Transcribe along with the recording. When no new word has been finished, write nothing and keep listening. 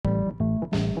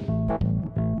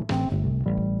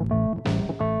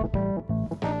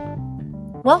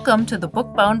Welcome to the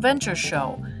Bookbound Ventures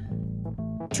Show.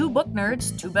 Two book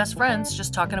nerds, two best friends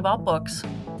just talking about books,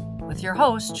 with your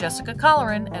hosts Jessica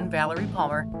Colleran and Valerie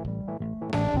Palmer.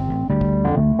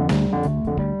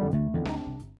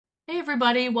 Hey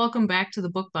everybody, welcome back to the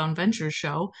Bookbound Ventures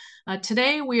Show.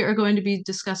 Today we are going to be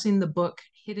discussing the book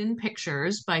Hidden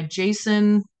Pictures by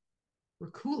Jason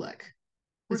Rekulak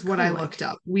is what I looked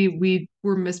up. We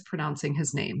were mispronouncing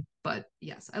his name, but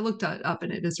yes, I looked it up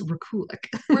and it is Rekulak.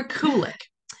 Rekulak.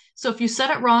 So if you said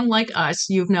it wrong like us,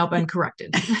 you've now been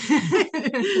corrected.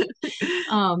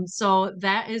 So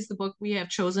that is the book we have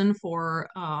chosen for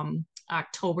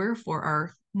October for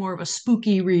our more of a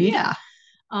spooky read. Yeah.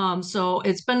 So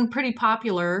it's been pretty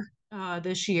popular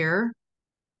this year.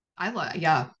 I've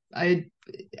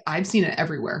seen it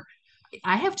everywhere.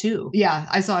 I have too. Yeah,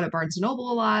 I saw it at Barnes &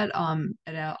 Noble a lot,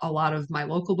 at a lot of my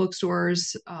local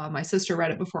bookstores. My sister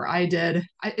read it before I did.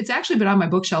 It's actually been on my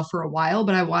bookshelf for a while,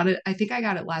 but I think I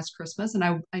got it last Christmas, and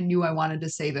I knew I wanted to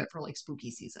save it for like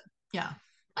spooky season. Yeah,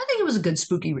 I think it was a good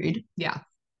spooky read. Yeah.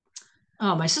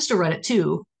 My sister read it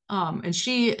too, and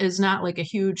she is not like a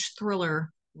huge thriller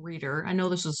reader. I know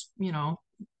this is,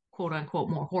 quote unquote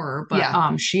more horror, but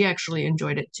Yeah. She actually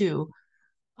enjoyed it too.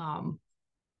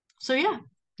 So yeah.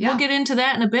 Yeah. We'll get into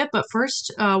that in a bit, but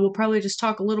first, we'll probably just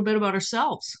talk a little bit about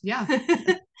ourselves. Yeah.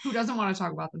 Who doesn't want to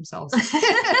talk about themselves?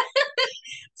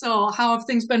 So, how have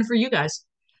things been for you guys?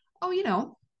 Oh,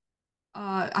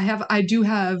 I do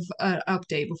have an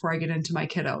update before I get into my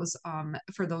kiddos.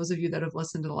 For those of you that have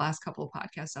listened to the last couple of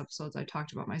podcast episodes, I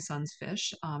talked about my son's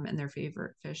fish, and their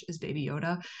favorite fish is Baby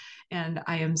Yoda. And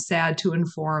I am sad to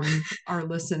inform our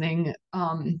listening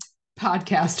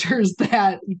podcasters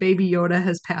that Baby Yoda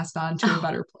has passed on to a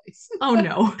better place. Oh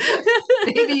no.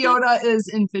 Baby Yoda is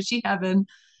in fishy heaven,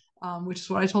 which is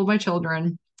what I told my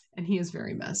children, and he is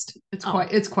very missed. It's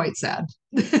quite sad.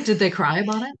 Did they cry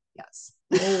about it? Yes.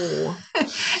 Oh.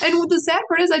 And the sad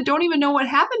part is I don't even know what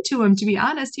happened to him, to be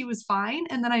honest. He was fine.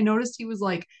 And then I noticed he was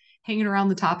like hanging around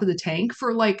the top of the tank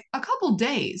for like a couple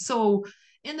days. So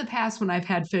in the past, when I've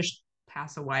had fish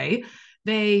pass away,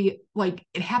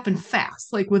 it happened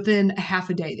fast. Like within a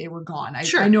half a day, they were gone.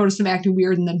 I noticed them acting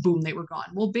weird and then boom, they were gone.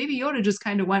 Well, Baby Yoda just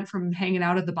kind of went from hanging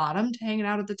out at the bottom to hanging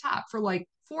out at the top for like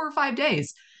 4 or 5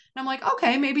 days. And I'm like,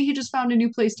 okay, maybe he just found a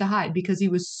new place to hide because he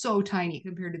was so tiny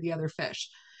compared to the other fish.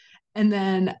 And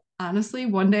then honestly,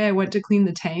 one day I went to clean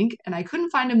the tank and I couldn't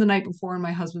find him the night before. And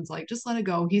my husband's like, just let it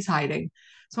go. He's hiding.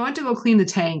 So I went to go clean the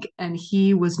tank and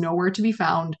he was nowhere to be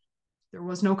found. There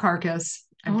was no carcass.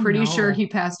 I'm pretty sure he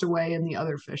passed away and the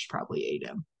other fish probably ate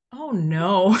him. Oh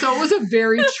no. So it was a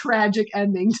very tragic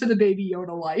ending to the Baby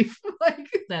Yoda life.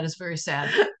 That is very sad.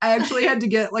 I actually had to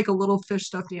get like a little fish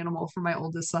stuffed animal for my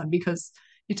oldest son because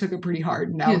he took it pretty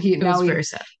hard. Now very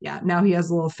sad. Yeah, now he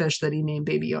has a little fish that he named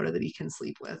Baby Yoda that he can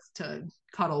sleep with to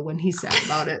cuddle when he's sad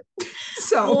about it.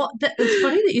 So it's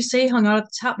funny that you say hung out at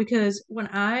the top because when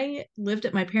I lived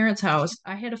at my parents' house,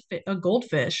 I had a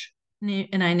goldfish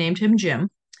and I named him Jim.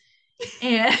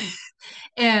 And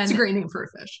it's a great name for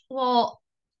a fish. Well,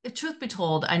 truth be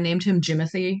told, I named him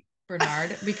Jimothy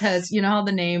Bernard because you know how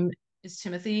the name is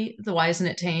Timothy, the wise and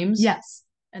it tames? Yes.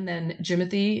 And then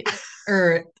Jimothy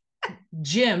or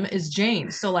Jim is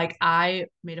James. So like I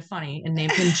made a funny and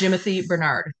named him Jimothy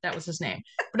Bernard. That was his name.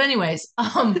 But anyways,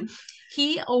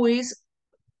 he always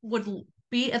would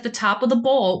be at the top of the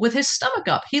bowl with his stomach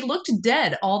up. He looked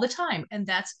dead all the time.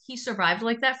 And he survived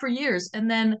like that for years.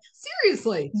 And then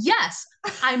seriously, yes,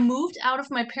 I moved out of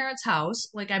my parents' house.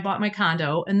 Like I bought my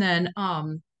condo and then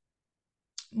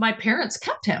my parents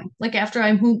kept him like after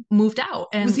I moved out.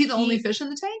 And was he the only fish in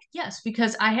the tank? Yes,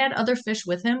 because I had other fish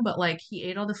with him, but like he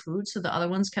ate all the food, so the other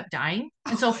ones kept dying.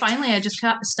 And so finally, I just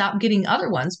stopped getting other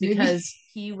ones because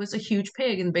he was a huge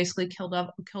pig and basically killed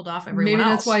off everyone maybe else.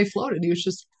 That's why he floated. He was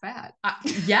just fat.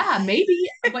 Yeah, maybe.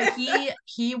 But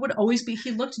he would always be.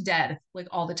 He looked dead like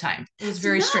all the time. It was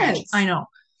very strange. I know.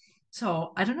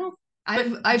 So I don't know.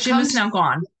 Jim is now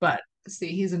gone, but. See,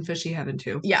 he's in fishy heaven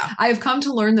too. Yeah. I have come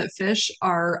to learn that fish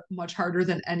are much harder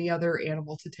than any other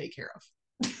animal to take care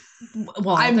of.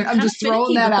 Well, I'm just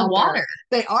throwing that out water.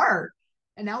 There. They are.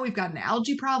 And now we've got an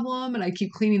algae problem and I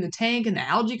keep cleaning the tank and the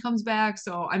algae comes back.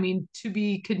 So, I mean, to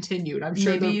be continued. I'm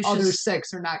sure the other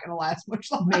 6 are not going to last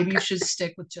much longer. Maybe you should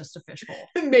stick with just a fish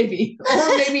bowl. Maybe.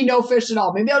 Or maybe no fish at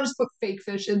all. Maybe I'll just put fake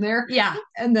fish in there. Yeah.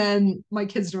 And then my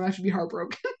kids don't have to be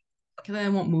heartbroken. Because I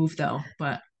won't move though,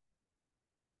 but.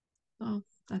 Oh,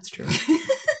 that's true.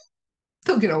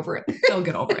 They'll get over it. They'll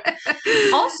get over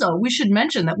it. Also, we should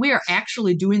mention that we are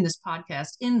actually doing this podcast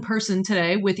in person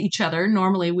today with each other.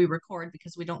 Normally we record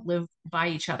because we don't live by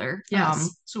each other. Yes.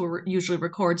 So we usually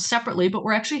record separately, but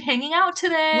we're actually hanging out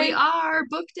today. We are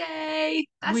book day,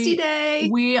 bestie day.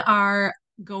 We are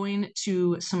going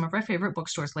to some of our favorite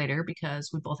bookstores later because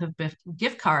we both have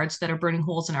gift cards that are burning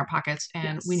holes in our pockets,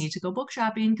 and we need to go book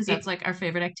shopping because that's like our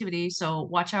favorite activity. So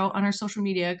watch out on our social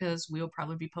media because we will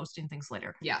probably be posting things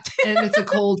later. Yeah, and it's a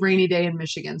cold, rainy day in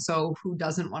Michigan, so who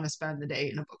doesn't want to spend the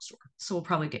day in a bookstore? So we'll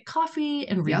probably get coffee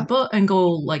and read book and go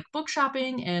like book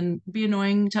shopping and be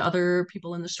annoying to other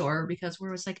people in the store because we're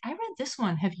always like, I read this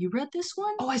one. Have you read this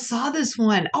one? Oh, I saw this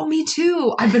one. Oh, me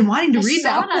too. I've been wanting to read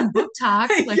that one on Book Talk.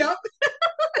 Like, yep.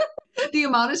 The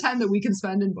amount of time that we can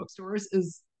spend in bookstores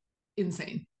is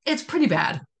insane. It's pretty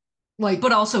bad, like,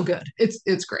 but also good.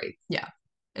 It's great. Yeah,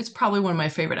 it's probably one of my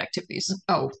favorite activities.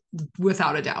 Oh,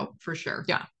 without a doubt, for sure.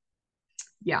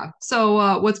 Yeah.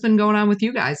 So, what's been going on with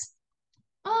you guys?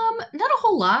 Not a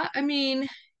whole lot. I mean,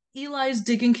 Eli's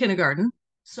digging kindergarten,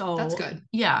 so that's good.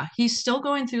 Yeah, he's still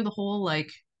going through the whole like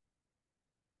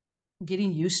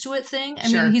getting used to it thing. I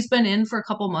Sure. mean, he's been in for a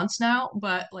couple months now,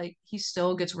 but like he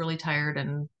still gets really tired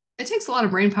and it takes a lot of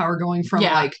brain power going from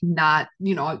like not,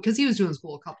 because he was doing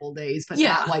school a couple of days, but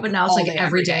not like but now it's like day,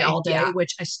 every day, all day,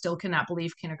 which I still cannot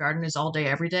believe kindergarten is all day,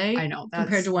 every day. I know.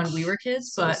 Compared to when we were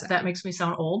kids, so but sad. That makes me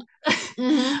sound old.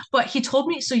 But he told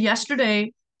me, so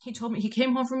yesterday he told me he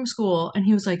came home from school and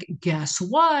he was like, guess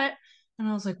what? And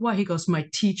I was like, what? He goes, my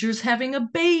teacher's having a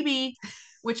baby,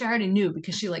 which I already knew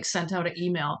because she like sent out an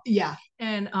email. Yeah.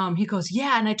 And he goes,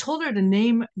 yeah. And I told her to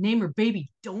name her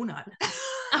baby Donut.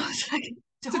 I was like,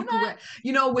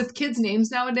 Donut? With kids'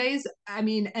 names nowadays, I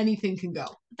mean, anything can go.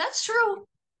 That's true.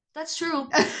 That's true.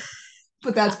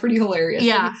 But that's pretty hilarious.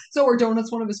 Yeah. So are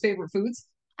donuts one of his favorite foods?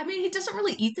 I mean, he doesn't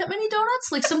really eat that many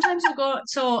donuts. Like sometimes we'll go.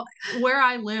 So where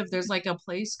I live, there's like a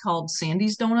place called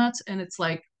Sandy's Donuts, and it's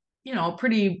like, a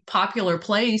pretty popular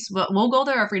place, but we'll go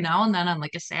there every now and then on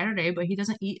like a Saturday, but he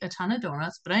doesn't eat a ton of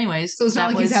donuts. But anyways. So it's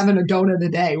not like he's having a donut a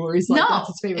day where he's like, that's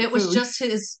his favorite it was food. just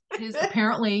his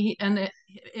apparently, and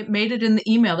it made it in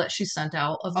the email that she sent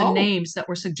out of the names that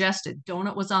were suggested.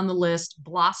 Donut was on the list,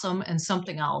 Blossom, and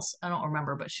something else. I don't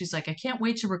remember, but she's like, I can't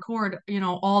wait to record,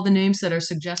 all the names that are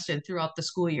suggested throughout the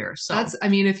school year. So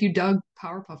if you dug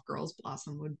Powerpuff Girls,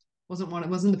 Blossom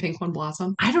wasn't the pink one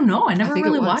Blossom? I don't know. I never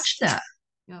really watched that.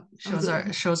 Yep.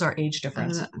 Shows our age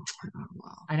difference.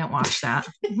 Wow. I didn't watch that.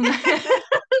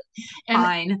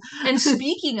 Fine. And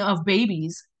speaking of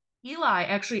babies, Eli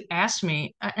actually asked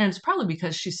me, and it's probably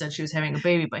because she said she was having a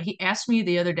baby, but he asked me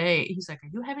the other day, he's like, are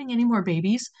you having any more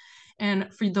babies? And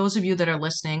for those of you that are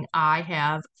listening, I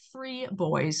have 3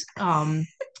 boys. And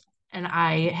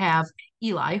I have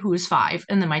Eli, who is 5,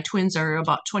 and then my twins are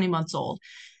about 20 months old.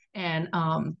 And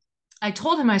I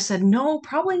told him, I said, no,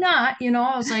 probably not.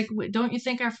 I was like, don't you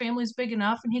think our family's big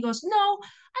enough? And he goes, no,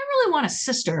 I really want a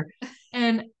sister.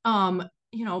 And,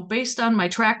 based on my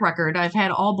track record, I've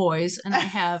had all boys, and I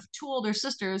have 2 older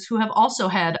sisters who have also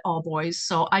had all boys.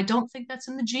 So I don't think that's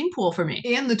in the gene pool for me.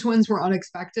 And the twins were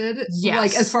unexpected. Yes.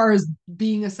 Like as far as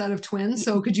being a set of twins.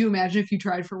 So could you imagine if you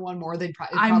tried for one more, they'd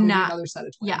probably be another set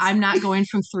of twins. Yeah, I'm not going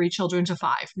from 3 children to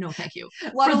 5. No, thank you.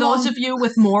 For those of you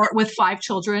with 5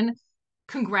 children,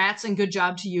 congrats and good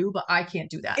job to you, but I can't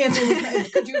do that.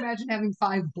 And could you imagine having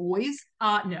 5 boys?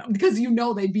 No. Because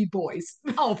they'd be boys.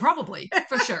 Oh, probably,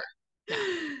 for sure. Yeah.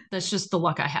 That's just the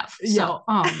luck I have. Yeah.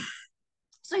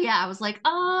 So yeah, I was like,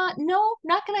 no,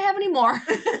 not gonna have any more.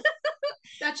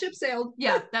 That ship sailed.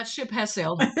 Yeah, that ship has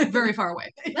sailed very far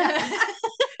away.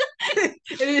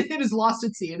 It has lost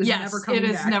at sea. It is never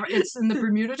coming back. Never. It's in the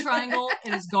Bermuda Triangle.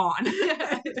 It is gone.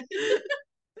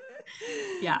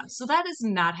 Yeah, so that is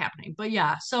not happening. But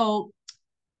yeah, so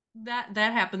that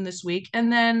happened this week,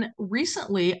 and then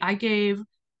recently I gave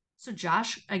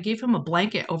Josh him a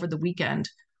blanket over the weekend,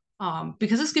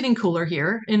 because it's getting cooler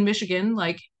here in Michigan.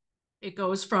 Like it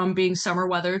goes from being summer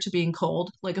weather to being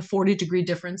cold, like a 40-degree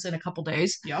difference in a couple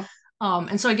days. Yep.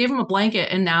 And so I gave him a blanket,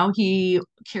 and now he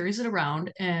carries it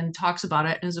around and talks about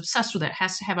it and is obsessed with it,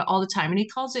 has to have it all the time. And he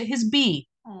calls it his bee.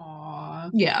 Aww.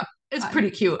 Yeah, it's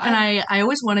pretty cute. And I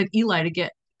always wanted Eli to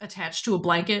get attached to a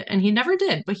blanket, and he never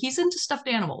did, but he's into stuffed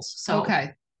animals. So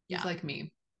okay. Yeah. He's like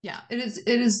me. Yeah. It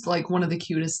is like one of the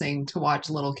cutest things to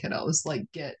watch little kiddos like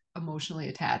get emotionally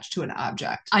attached to an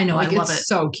object. I know, like, I love it. It's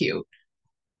so cute.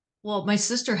 Well, my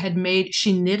sister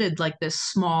she knitted like this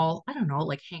small, I don't know,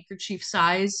 like handkerchief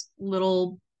size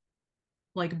little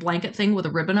like blanket thing with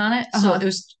a ribbon on it. So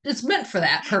it's meant for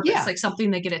that purpose, like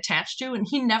something they get attached to. And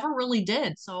he never really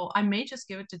did. So I may just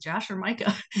give it to Josh or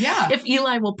Micah. Yeah. If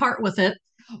Eli will part with it.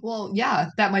 Well, yeah,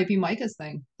 that might be Micah's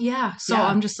thing. Yeah, so Yeah.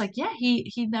 I'm just like, yeah,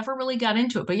 he never really got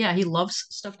into it, but yeah, he loves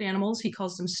stuffed animals. He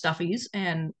calls them stuffies,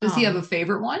 and Does he have a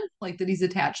favorite one? Like that he's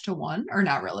attached to one or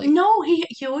not really? no, he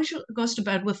always goes to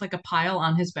bed with like a pile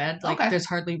on his bed. Like Okay. there's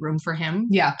hardly room for him.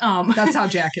 Yeah. Um, That's how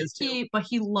Jack is too.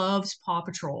 he loves Paw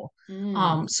Patrol.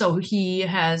 Mm. So he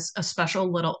has a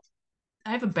special little.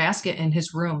 I have a basket in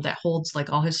his room that holds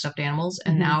like all his stuffed animals,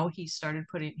 and Hmm. now he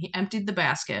emptied the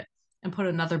basket and put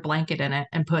another blanket in it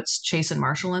and puts Chase and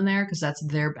Marshall in there because that's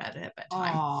their bed at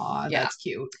bedtime. Aw, Yeah. that's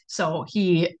cute. So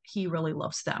he really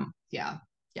loves them. Yeah.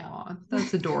 Yeah. Aw,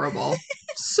 that's adorable.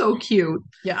 So cute.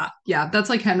 Yeah. Yeah, that's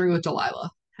like Henry with Delilah.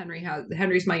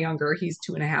 Henry's my younger. He's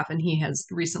 2.5, and he has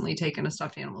recently taken a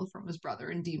stuffed animal from his brother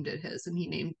and deemed it his, and he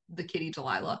named the kitty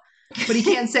Delilah. But he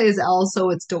can't say his L,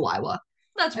 so it's Delilah.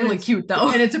 That's And really cute though.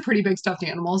 and it's a pretty big stuffed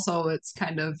animal, so it's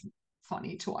kind of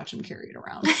funny to watch him carry it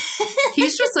around.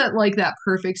 He's just at like that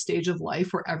perfect stage of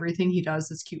life where everything he does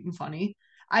is cute and funny.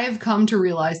 I have come to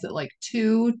realize that like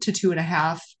 2 to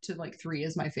 2.5 to like 3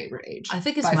 is my favorite age. I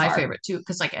think it's by my far. favorite too,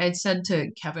 because like I had said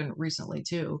to Kevin recently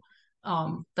too,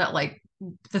 that like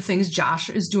the things Josh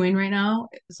is doing right now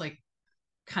is like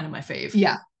kind of my fave.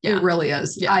 Yeah, Yeah. it really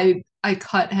is. Yeah. I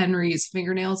cut Henry's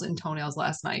fingernails and toenails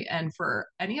last night. And for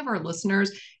any of our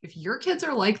listeners, if your kids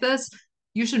are like this,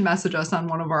 you should message us on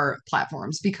one of our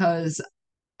platforms because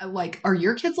like, are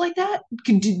your kids like that?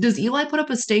 Does Eli put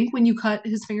up a stink when you cut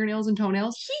his fingernails and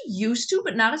toenails? He used to,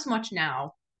 but not as much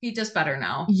now. He does better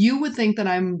now. You would think that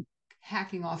I'm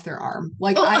hacking off their arm.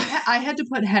 Like Oh. I had to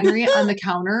put Henry on the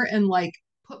counter and like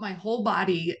put my whole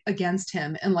body against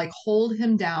him and like hold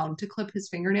him down to clip his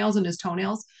fingernails and his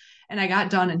toenails. And I got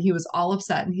done and he was all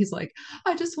upset and he's like,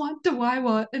 I just want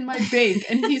Delilah in my bank.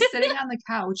 And he's sitting on the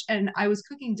couch and I was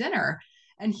cooking dinner.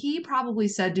 And he probably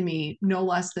said to me no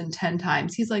less than 10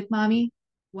 times, he's like, Mommy,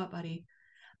 what, buddy?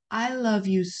 I love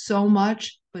you so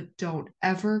much, but don't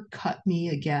ever cut me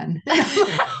again. Like,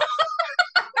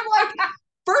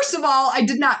 first of all, I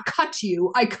did not cut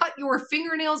you. I cut your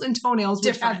fingernails and toenails,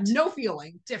 which have no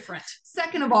feeling. Different.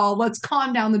 Second of all, let's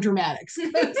calm down the dramatics.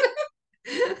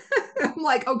 I'm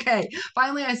like, okay.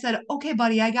 Finally, I said, okay,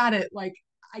 buddy, I got it. Like,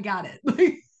 I got it.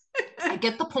 I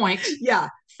get the point. Yeah.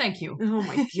 Thank you. Oh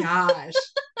my gosh.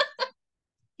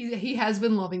 He has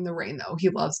been loving the rain though. He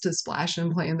loves to splash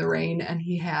and play in the rain, and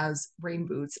he has rain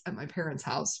boots at my parents'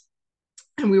 house.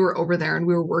 And we were over there and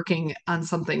we were working on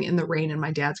something in the rain in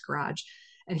my dad's garage.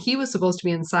 And he was supposed to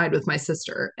be inside with my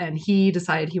sister, and he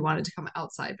decided he wanted to come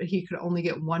outside, but he could only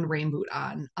get one rain boot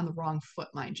on the wrong foot,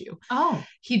 mind you. Oh.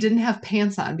 He didn't have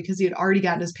pants on because he had already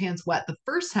gotten his pants wet the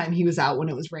first time he was out when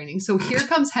it was raining. So here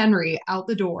comes Henry out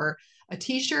the door, a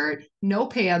t-shirt, no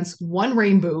pants, one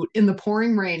rain boot in the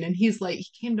pouring rain. And he's like, he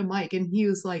came to Mike and he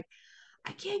was like,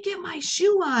 I can't get my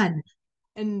shoe on.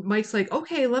 And Mike's like,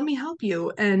 okay, let me help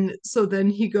you. And so then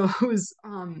he goes,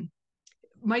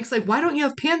 Mike's like, why don't you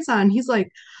have pants on? He's like,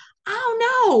 I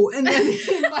don't know. And then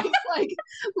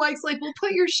Mike's like, well,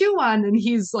 put your shoe on. And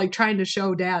he's like trying to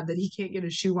show dad that he can't get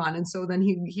his shoe on. And so then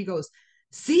he goes,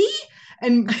 see?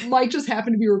 And Mike just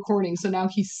happened to be recording. So now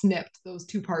he snipped those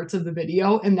two parts of the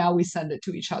video and now we send it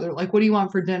to each other. Like, what do you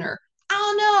want for dinner?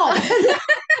 I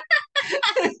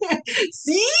don't know.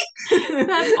 See?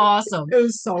 That's awesome. It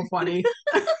was so funny.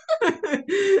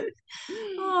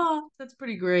 Oh, that's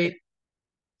pretty great.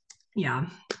 Yeah,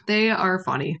 they are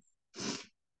funny.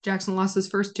 Jackson lost his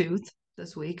first tooth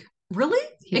this week. Really?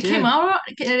 He It did. came out.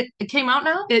 It came out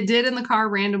now. It did in the car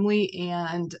randomly,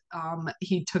 and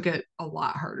he took it a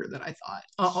lot harder than I thought.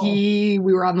 Uh-oh. We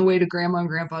were on the way to Grandma and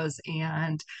Grandpa's,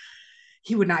 and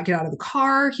he would not get out of the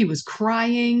car. He was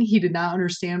crying. He did not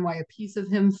understand why a piece of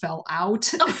him fell out.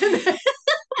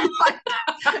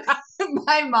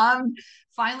 My mom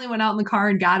finally went out in the car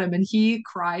and got him, and he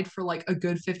cried for like a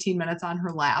good 15 minutes on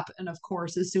her lap. And of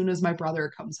course, as soon as my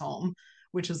brother comes home,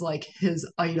 which is like his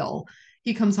idol,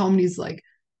 he comes home and he's like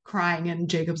crying. And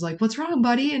Jacob's like, what's wrong,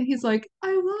 buddy? And he's like,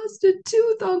 I lost a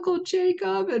tooth, Uncle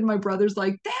Jacob. And my brother's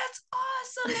like, that's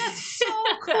awesome. That's so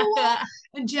cool.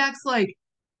 And Jack's like,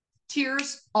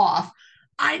 tears off.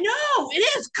 I know,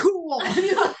 it is cool. And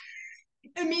he's like,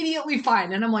 immediately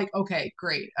fine. And I'm like, okay,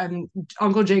 great. And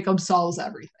Uncle Jacob solves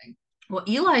everything. Well,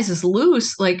 Eli's is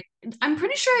loose. Like, I'm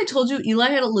pretty sure I told you Eli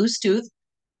had a loose tooth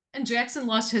and Jackson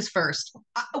lost his first.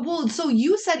 Well, so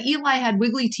you said Eli had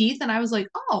wiggly teeth, and I was like,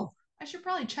 oh, I should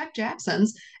probably check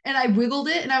Jackson's. And I wiggled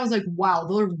it, and I was like, wow,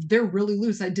 they're really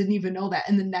loose. I didn't even know that.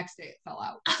 And the next day it fell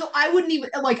out. So I wouldn't even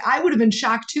like. I would have been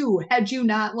shocked too had you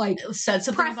not like said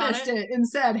something prefaced about it and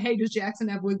said, hey, does Jackson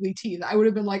have wiggly teeth? I would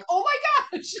have been like, oh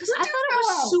my gosh, I thought it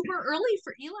was super early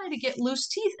for Eli to get loose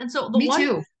teeth, and so Me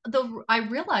too. I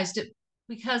realized it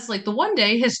because like the one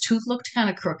day his tooth looked kind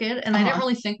of crooked and I didn't Uh-huh.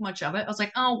 really think much of it. I was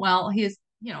like, oh well, his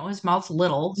mouth's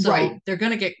little, Right. so they're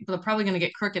probably gonna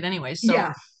get crooked anyway. So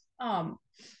Yeah. um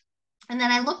and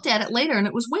then I looked at it later and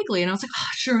it was wiggly and I was like, oh,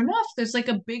 sure enough, there's like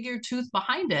a bigger tooth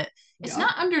behind it. It's Yep.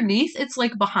 not underneath, it's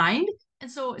like behind.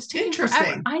 And so it's taking forever.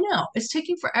 Interesting. I know it's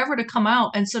taking forever to come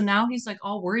out. And so now he's like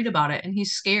all worried about it and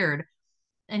he's scared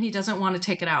and he doesn't want to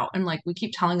take it out. And like we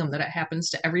keep telling him that it happens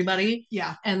to everybody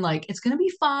Yeah. and like it's gonna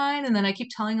be fine. And then I keep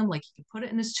telling him like he can put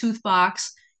it in his tooth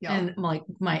box. Yep. And like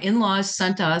my in-laws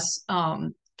sent us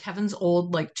Kevin's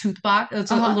old like tooth box. It's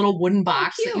a Uh-huh. little wooden Oh,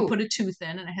 box that you cute. put a tooth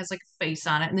in and it has like a face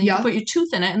on it. And then you can Yep. put your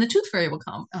tooth in it and the tooth fairy will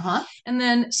come. Uh-huh. And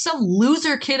then some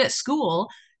loser kid at school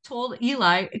told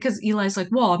Eli, because Eli's like,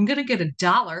 well, I'm gonna get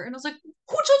 $1. And I was like,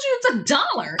 who told you it's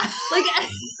 $1? Like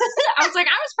I was like,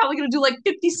 I was probably gonna do like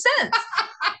 50 cents.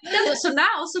 So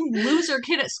now some loser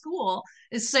kid at school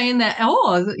is saying that,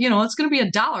 oh, it's going to be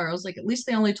 $1. I was like, at least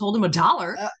they only told him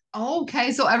 $1.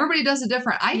 Okay, so everybody does it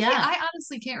different. Yeah. I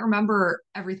honestly can't remember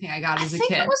everything I got I as a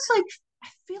think it kid. was like, I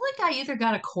feel like I either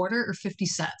got a quarter or 50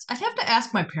 cents. I'd have to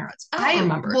ask my parents. I don't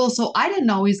remember. Well, so I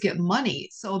didn't always get money.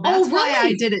 So Oh, that's why I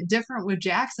really? did it different with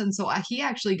Jackson. So he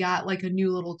actually got like a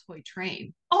new little toy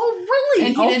train Oh, and really?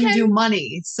 he didn't Okay. do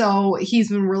money. So he's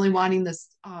been really wanting this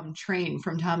train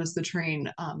from Thomas the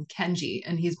Train, Kenji,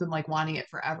 and he's been like wanting it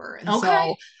forever. And Okay.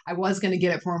 so I was going to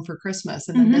get it for him for Christmas.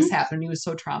 And then this Hmm. happened. He was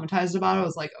so traumatized about it. I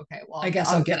was like, okay, well, I guess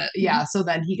I'll get it. yeah. So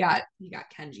then he got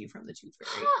Kenji from the Tooth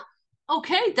Fairy. Huh.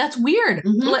 Okay, that's weird.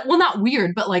 Mm-hmm. Well, not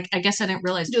weird, but like I guess I didn't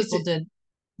realize Just people did.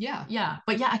 yeah. Yeah,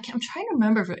 but yeah, I'm trying to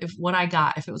remember if what I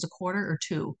got, if it was a quarter or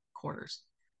 2 quarters.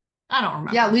 I don't Yeah,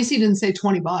 at remember. least he didn't say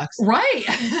 $20. Right.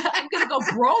 I'm gonna go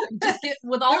broke just get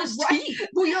with all his Right. teeth.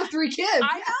 Well, you have 3 kids.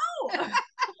 I know.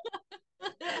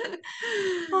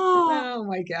 Oh, Oh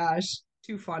my gosh.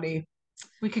 Too funny.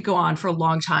 we could go on for a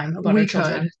long time about our We could,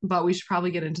 children. but we should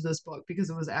probably get into this book because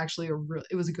it was actually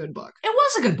it was a good book. It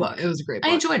was a good book. It was a great I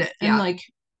book. enjoyed it. And Yeah. like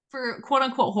for quote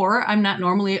unquote horror, I'm not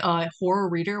normally a horror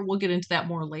reader. We'll get into that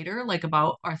more later, like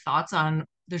about our thoughts on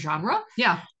the genre.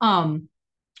 Yeah.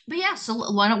 But yeah, so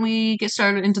why don't we get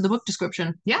started into the book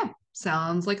description? Yeah.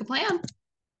 Sounds like a plan.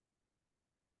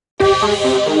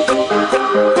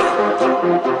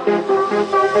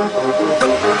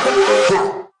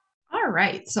 All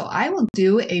right. So I will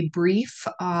do a brief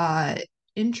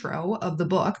intro of the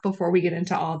book before we get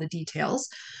into all the details.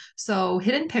 So,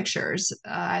 Hidden Pictures.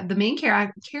 The main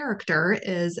character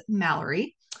is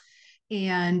Mallory,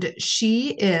 and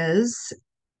she is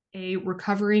a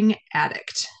recovering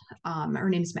addict. Her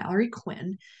name's Mallory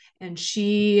Quinn, and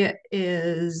she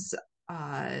is,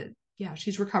 yeah,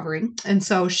 she's recovering. And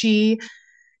so she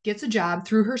gets a job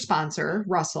through her sponsor,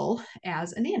 Russell,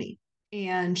 as a nanny.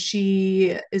 And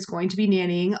she is going to be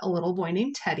nannying a little boy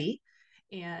named Teddy,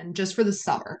 and just for the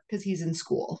summer because he's in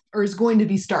school or is going to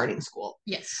be starting school.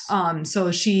 Yes.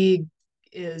 So she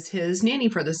is his nanny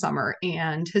for the summer,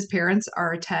 and his parents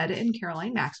are Ted and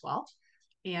Caroline Maxwell.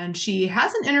 And she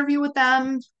has an interview with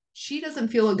them. She doesn't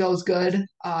feel it goes good.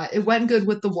 It went good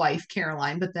with the wife,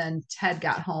 Caroline, but then Ted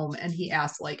got home and he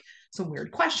asked like some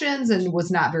weird questions and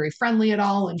was not very friendly at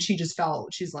all. And she just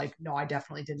felt, she's like, no, I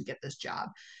definitely didn't get this job.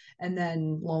 And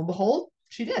then lo and behold,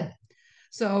 she did.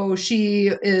 So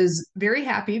she is very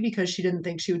happy because she didn't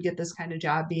think she would get this kind of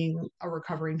job being a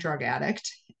recovering drug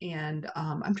addict. And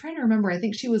I'm trying to remember, I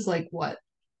think she was like, what,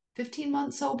 15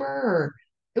 months sober, or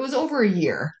it was over a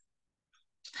year.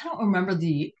 I don't remember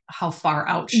the how far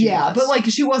out she was. But like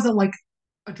she wasn't like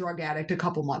a drug addict a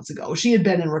couple months ago. She had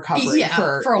been in recovery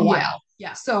for a while.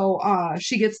 Yeah. So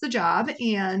she gets the job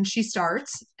and she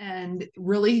starts and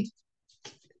really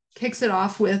kicks it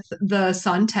off with the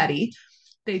son Teddy.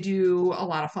 They do a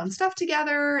lot of fun stuff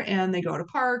together and they go to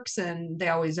parks and they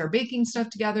always are baking stuff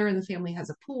together, and the family has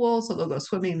a pool, so they'll go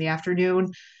swimming in the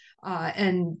afternoon.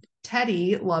 And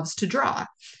Teddy loves to draw.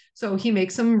 So he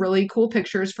makes some really cool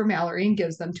pictures for Mallory and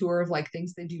gives them to her of like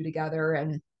things they do together.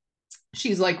 And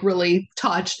she's like really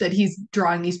touched that he's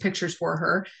drawing these pictures for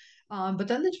her. But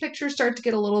then the pictures start to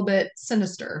get a little bit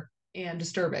sinister and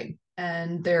disturbing.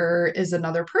 And there is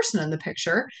another person in the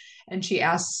picture, and she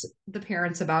asks the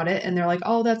parents about it, and they're like,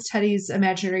 "Oh, that's Teddy's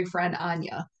imaginary friend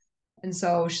Anya." And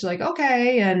so she's like,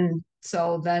 "Okay." And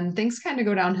so then things kind of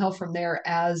go downhill from there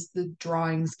as the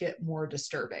drawings get more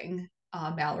disturbing.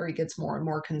 Mallory gets more and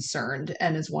more concerned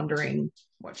and is wondering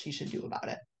what she should do about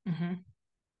it. Mm-hmm.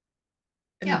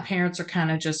 And Yeah, the parents are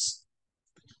kind of just,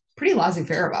 pretty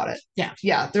laissez-faire about it. yeah,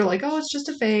 Yeah, they're like, "Oh, it's just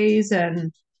a phase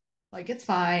and like it's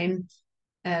fine."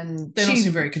 And they don't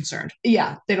seem very concerned.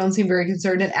 yeah, they don't seem very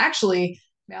concerned. And actually,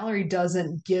 Mallory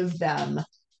doesn't give them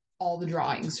all the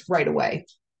drawings right away.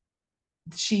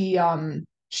 she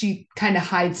kind of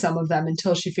hides some of them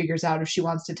until she figures out if she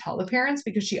wants to tell the parents,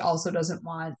 because she also doesn't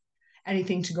want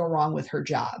anything to go wrong with her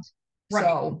job. Right.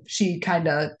 So she kind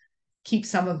of keeps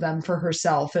some of them for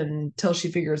herself until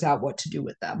she figures out what to do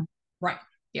with them. Right.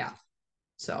 Yeah.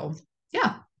 So,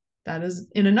 yeah, that is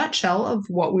in a nutshell of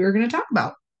what we were going to talk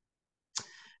about.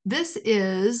 This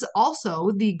is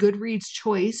also the Goodreads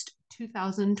Choice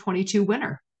 2022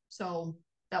 winner. So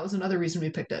that was another reason we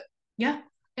picked it. Yeah.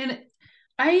 And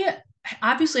I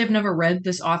obviously have never read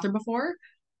this author before,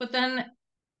 but then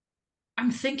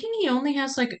I'm thinking he only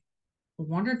has like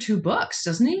one or two books,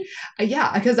 doesn't he?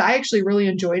 Yeah, because I actually really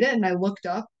enjoyed it and I looked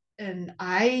up and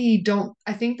I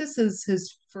think this is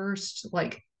his first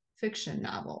like fiction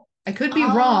novel. I could be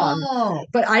wrong, Oh,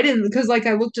 but I didn't, because like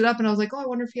I looked it up and I was like, oh, I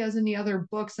wonder if he has any other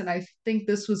books. And I think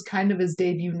this was kind of his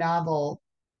debut novel.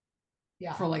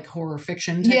 Yeah. for like horror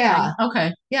fiction type Yeah. thing.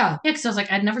 Okay. Yeah. Yeah, because I was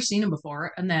like, I'd never seen him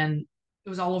before. And then it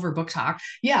was all over Book Talk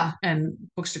Yeah. and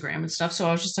Bookstagram and stuff. So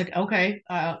I was just like, okay,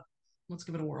 let's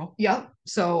give it a whirl. Yep.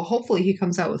 So hopefully he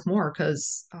comes out with more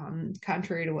because,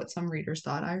 contrary to what some readers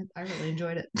thought, I really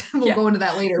enjoyed it. We'll Yeah. go into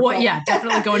that later. Well, But yeah,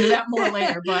 definitely go into that more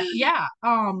later. But yeah.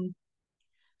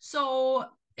 So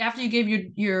after you gave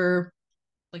your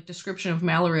like description of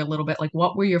Mallory a little bit, like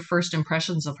what were your first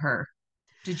impressions of her?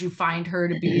 Did you find her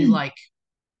to be like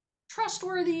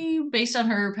trustworthy based on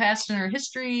her past and her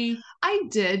history? I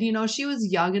did, she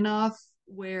was young enough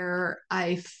where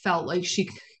I felt like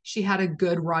she had a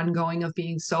good run going of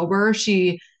being sober.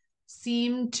 She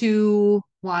seemed to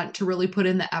want to really put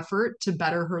in the effort to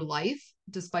better her life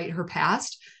despite her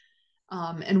past.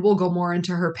 And we'll go more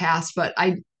into her past, but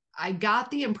I got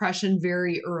the impression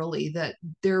very early that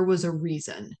there was a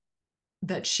reason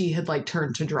that she had like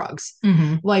turned to drugs.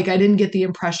 Mm-hmm. Like I didn't get the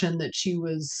impression that she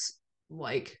was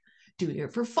like doing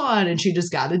it for fun and she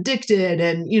just got addicted.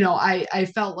 And I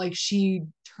felt like she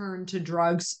turned to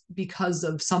drugs because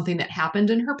of something that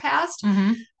happened in her past,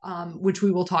 Mm-hmm. which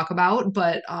we will talk about.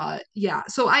 But yeah,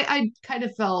 so I kind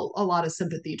of felt a lot of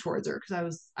sympathy towards her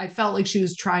because I felt like she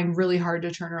was trying really hard to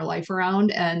turn her life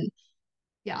around. And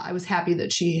yeah, I was happy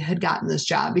that she had gotten this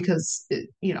job because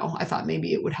I thought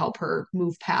maybe it would help her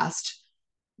move past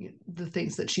the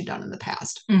things that she'd done in the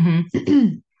past.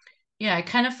 Mm-hmm. Yeah,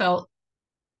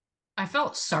 I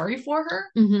felt sorry for her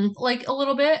Mm-hmm. like a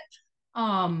little bit.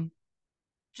 Um,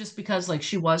 just because like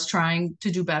she was trying to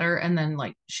do better and then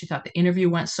like she thought the interview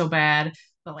went so bad,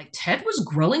 but like Ted was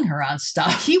grilling her on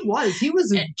stuff. He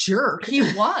was a And jerk. he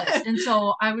was. And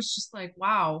so I was just like,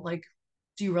 wow, like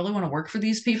do you really want to work for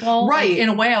these people? Like Right. in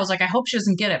a way I was like, I hope she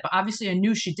doesn't get it, but obviously I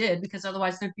knew she did because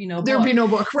otherwise there'd be no There'd book. be no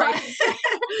book, right?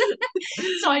 But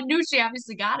so I knew she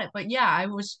obviously got it. But yeah,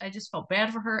 I just felt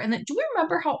bad for her. And then do we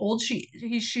remember how old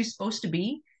she's supposed to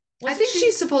be? I Wasn't think she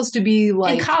she's supposed to be in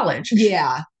like, college?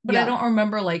 yeah, But I yeah. don't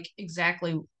remember like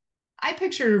exactly. I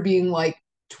pictured her being like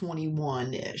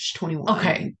 21-ish, 21,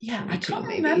 Okay. Yeah, I 22 don't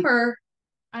maybe. remember.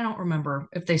 I don't remember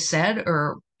if they said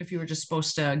or if you were just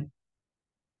supposed to.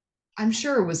 I'm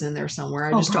sure it was in there somewhere.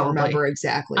 I Oh, just don't probably. remember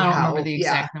exactly I don't remember how. the Yeah.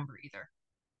 exact number either.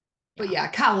 But Yeah.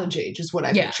 yeah, college age is what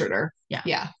I Yeah. pictured her. Yeah.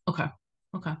 Yeah. Okay.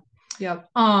 Okay. Yep.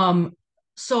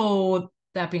 So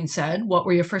that being said, what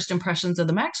were your first impressions of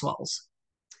the Maxwells?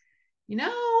 You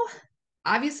know,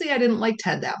 obviously I didn't like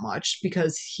Ted that much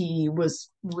because he was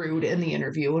rude in the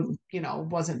interview and,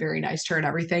 wasn't very nice to her and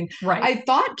everything. Right. I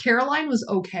thought Caroline was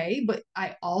okay, but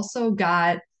I also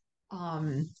got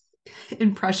um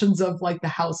impressions of like the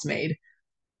housemaid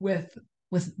with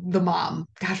the mom.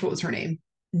 Gosh, what was her name?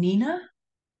 Nina?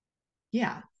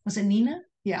 Yeah. Was it Nina?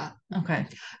 Yeah. Okay.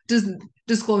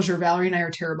 Disclosure, Valerie and I are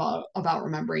terrible about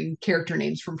remembering character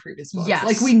names from previous books. Yes.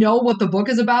 Like we know what the book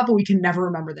is about, but we can never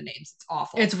remember the names. It's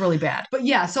awful. It's really bad. But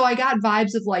yeah, so I got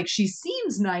vibes of like she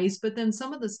seems nice, but then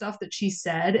some of the stuff that she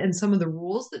said and some of the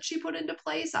rules that she put into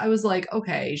place, I was like,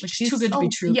 okay, Like she's too good to be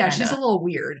true. Yeah, kinda. she's a little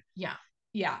weird. Yeah.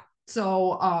 Yeah.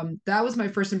 So that was my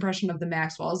first impression of the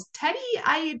Maxwells. Teddy,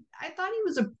 I thought he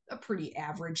was a pretty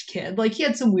average kid. Like he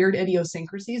had some weird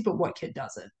idiosyncrasies, but what kid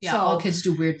doesn't? Yeah, So all kids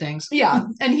do weird things. yeah,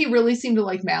 and he really seemed to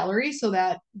like Mallory, so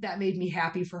that made me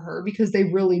happy for her because they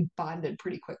really bonded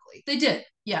pretty quickly. They did.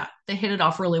 Yeah, they hit it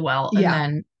off really well. And Yeah.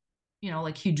 then,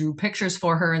 like he drew pictures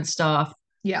for her and stuff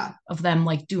Yeah. of them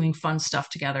like doing fun stuff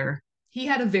together. He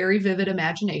had a very vivid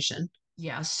imagination.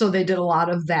 Yes. So they did a lot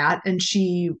of that and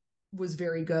she was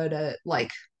very good at like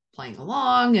playing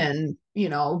along and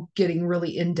getting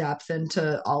really in depth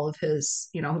into all of his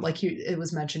like it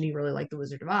was mentioned he really liked the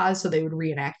Wizard of Oz, so they would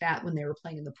reenact that when they were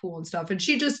playing in the pool and stuff, and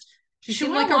she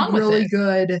seemed went like a along with really it.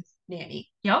 good nanny.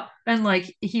 Yep. And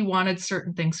like he wanted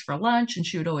certain things for lunch and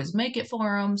she would always make it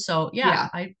for him. So yeah.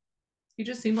 He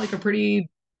just seemed like a pretty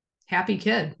happy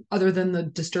kid, other than the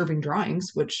disturbing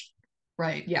drawings, which,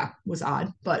 Right. yeah, was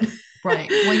odd. But Right.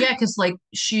 Well, yeah, because like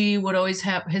she would always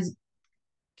have his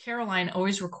Caroline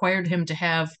always required him to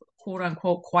have quote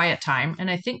unquote quiet time. And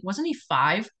I think wasn't he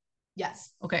 5?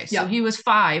 yes. Okay, so Yep. he was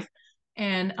 5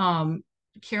 and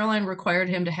Caroline required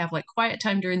him to have like quiet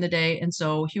time during the day. And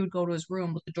so he would go to his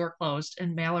room with the door closed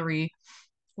and Mallory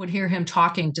would hear him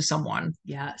talking to someone.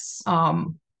 Yes.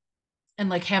 And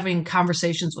like having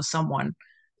conversations with someone.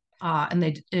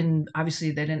 And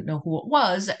obviously they didn't know who it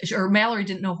was, or Mallory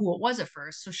didn't know who it was at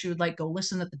first. So she would like go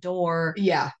listen at the door.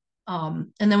 Yeah.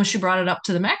 And then when she brought it up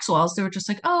to the Maxwells, they were just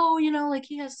like, oh, like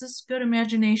he has this good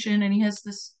imagination and he has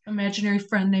this imaginary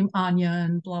friend named Anya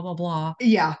and blah, blah, blah.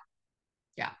 Yeah.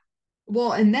 Yeah.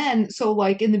 Well, and then so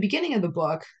like in the beginning of the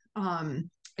book, I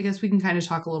guess we can kind of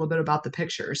talk a little bit about the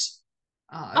pictures.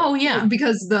 Oh, yeah.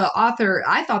 Because the author,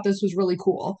 I thought this was really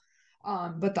cool.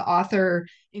 But the author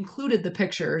included the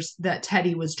pictures that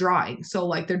Teddy was drawing. So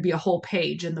like there'd be a whole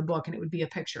page in the book and it would be a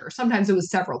picture. Sometimes it was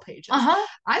several pages. Uh-huh.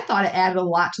 I thought it added a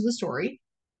lot to the story.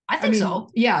 I I think mean, so.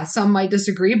 yeah, some might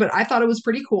disagree, but I thought it was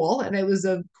pretty cool. And it was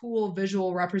a cool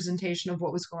visual representation of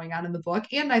what was going on in the book.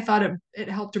 And I thought it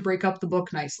helped to break up the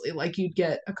book nicely. Like you'd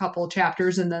get a couple of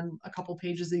chapters and then a couple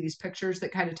pages of these pictures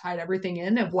that kind of tied everything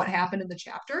in of what happened in the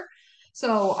chapter.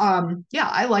 So yeah,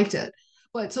 I liked it.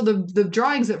 But so the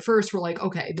drawings at first were like,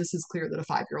 okay, this is clear that a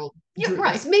 5-year-old Yeah, drew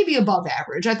right. this. Maybe above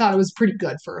average. I thought it was pretty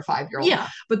good for a 5-year-old. Yeah.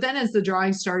 But then as the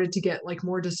drawings started to get like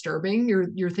more disturbing,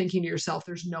 you're thinking to yourself,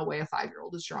 there's no way a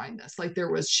 5-year-old is drawing this. Like there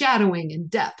was shadowing and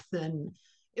depth and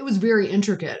it was very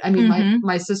intricate. I mean, my Mm-hmm.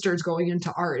 my sister's going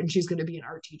into art and she's going to be an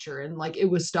art teacher and like it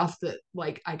was stuff that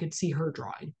like I could see her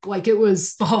drawing. Like it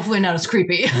was But hopefully not as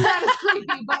creepy. not as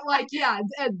creepy, but like yeah,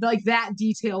 like that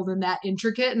detailed and that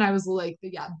intricate. And I was like,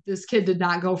 yeah, this kid did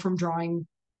not go from drawing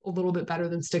a little bit better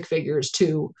than stick figures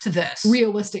to To this.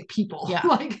 realistic people. Yeah.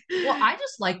 Like, well, I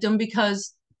just liked them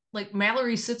because like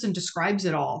Mallory sits and describes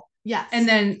it all. yes, And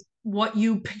then what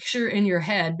you picture in your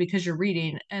head because you're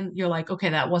reading and you're like, okay,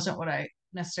 that wasn't what I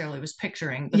necessarily was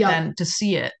picturing. But yep, then to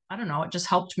see it, I don't know, it just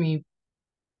helped me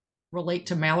relate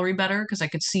to Mallory better because I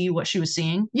could see what she was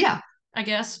seeing, yeah. I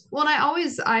guess. Well, and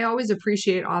I always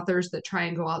appreciate authors that try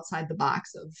and go outside the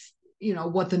box of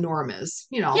what the norm is.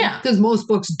 Yeah. Because most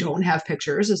books don't have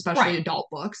pictures, especially Right. adult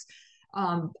books.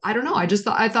 I don't know. I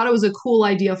thought it was a cool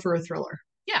idea for a thriller.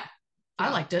 Yeah. I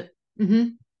Yeah. liked it. hmm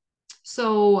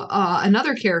So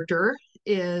another character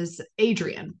is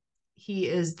Adrian. He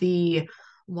is the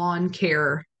lawn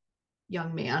care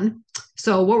young man.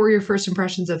 So what were your first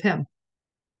impressions of him?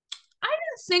 I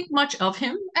didn't think much of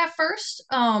him at first.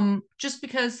 Just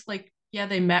because like, yeah,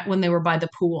 they met when they were by the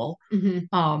pool. hmm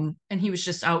And he was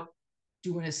just out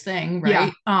doing his thing,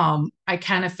 Yeah. right? I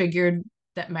kind of figured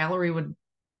that Mallory would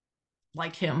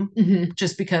like him hmm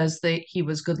just because he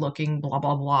was good looking, blah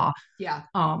blah blah. Yeah.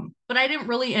 But I didn't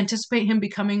really anticipate him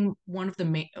becoming one of the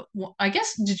main. Well, I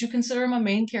guess did you consider him a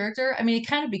main character? I mean, he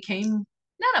kind of became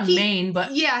not a main,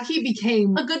 but He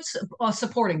became a good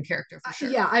supporting character for sure.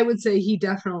 yeah, I would say he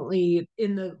definitely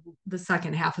in the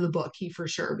second half of the book, he for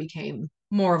sure became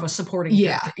More of a supporting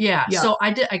yeah, character. Yeah. yeah, So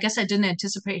I guess I didn't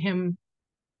anticipate him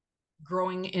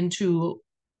growing into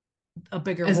a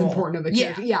bigger as role. important of a Yeah.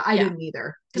 character. Yeah, I Yeah. didn't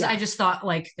either. Because Yeah. I just thought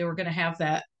like they were gonna have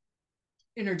that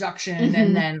introduction and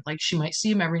hmm then like she might see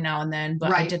him every now and then, but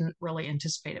I Right. didn't really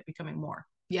anticipate it becoming more.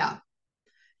 Yeah.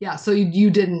 Yeah. So you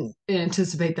didn't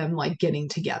anticipate them like getting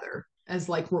together as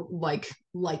like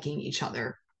liking each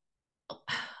other.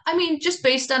 I mean, just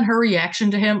based on her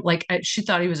reaction to him, like she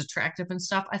thought he was attractive and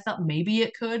stuff. I thought maybe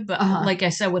it could, but Uh-huh. like I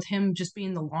said, with him just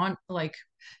being the lawn, like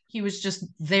he was just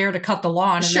there to cut the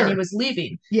lawn and then he Sure. was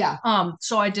leaving. Yeah.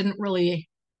 So I didn't really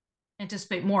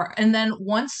anticipate more. And then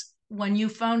once when you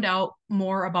found out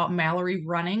more about Mallory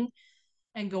running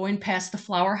and going past the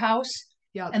flower house,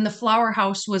 Yeah. and the flower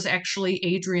house was actually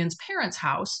Adrian's parents'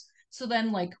 house. So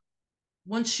then like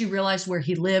once she realized where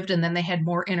he lived and then they had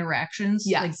more interactions,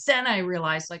 like Yes. then I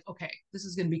realized like, okay, this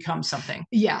is gonna become something.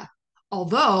 Yeah.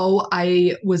 Although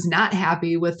I was not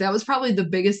happy with that was probably the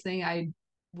biggest thing I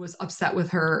was upset with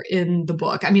her in the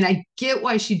book. I mean, I get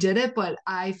why she did it, but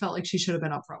I felt like she should have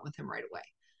been upfront with him right away.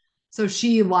 So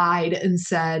she lied and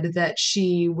said that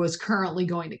she was currently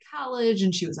going to college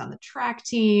and she was on the track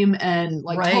team and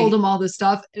like told Right. him all this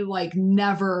stuff. It, like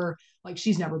never, like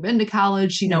she's never been to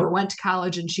college. She never Nope. went to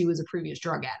college and she was a previous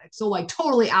drug addict. So like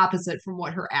totally opposite from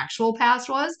what her actual past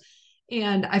was.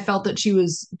 And I felt that she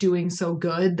was doing so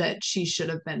good that she should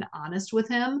have been honest with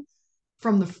him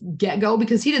from the get go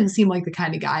because he didn't seem like the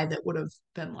kind of guy that would have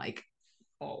been like,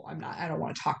 oh, I don't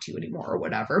want to talk to you anymore or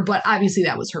whatever. But obviously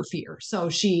that was her fear. So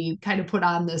she kind of put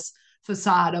on this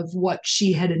facade of what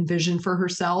she had envisioned for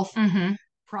herself Mm-hmm.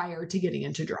 prior to getting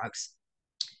into drugs.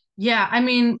 Yeah, I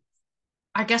mean,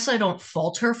 I guess I don't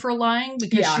fault her for lying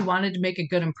because she Yeah. wanted to make a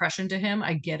good impression to him.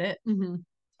 I get it.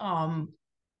 Mm-hmm. Um,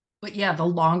 but yeah, the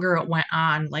longer it went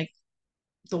on, like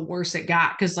the worse it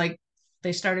got because like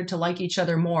they started to like each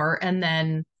other more. And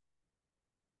then,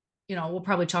 we'll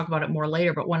probably talk about it more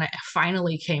later, but when it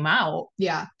finally came out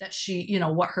Yeah. that she,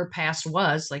 what her past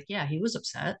was, like, yeah, he was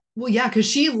upset. Well, yeah, because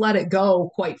she let it go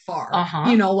quite far.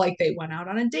 Uh-huh. Like they went out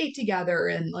on a date together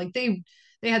and like they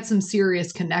had some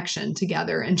serious connection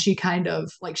together. And she kind of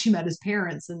like she met his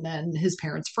parents and then his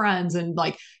parents' friends, and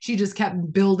like she just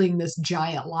kept building this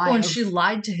giant lie. Well, and she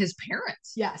lied to his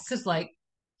parents. Yes. Because like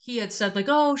he had said, like,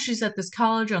 oh, she's at this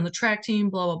college on the track team,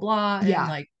 blah, blah, blah. And Yeah.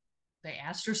 like they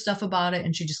asked her stuff about it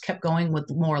and she just kept going with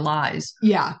more lies.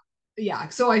 Yeah. Yeah.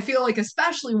 So I feel like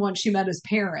especially once she met his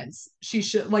parents, she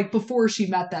should like before she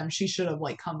met them, she should have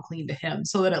like come clean to him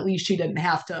so that at least she didn't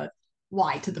have to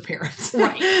lie to the parents.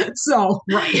 Right. So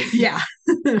Right. yeah.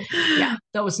 Yeah.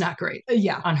 That was not great.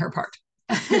 Yeah. On her part.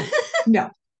 No.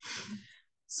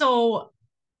 So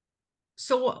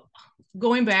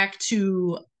going back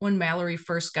to when Mallory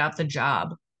first got the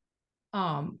job,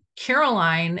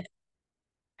 Caroline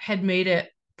had made it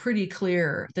pretty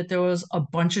clear that there was a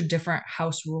bunch of different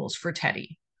house rules for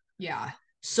Teddy. Yeah.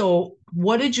 So,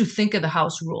 what did you think of the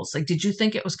house rules? Like, did you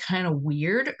think it was kind of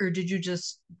weird, or did you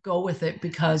just go with it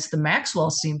because the Maxwell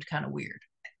seemed kind of weird?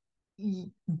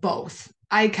 Both.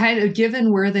 I kind of,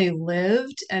 given where they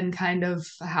lived and kind of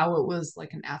how it was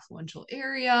like an affluential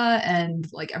area and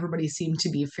like everybody seemed to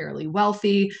be fairly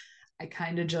wealthy, I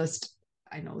kind of just,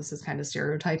 I know this is kind of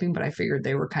stereotyping, but I figured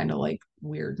they were kind of like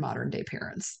weird modern day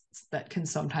parents that can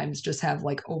sometimes just have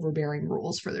like overbearing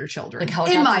rules for their children. Like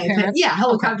helicopter opinion, parents? yeah,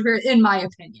 helicopter parents, in my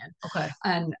opinion. Okay.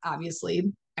 And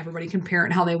obviously, everybody can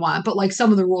parent how they want, but like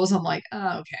some of the rules, I'm like,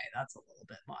 oh, okay, that's a little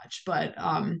bit much. But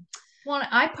Well,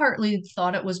 I partly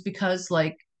thought it was because,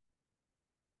 like,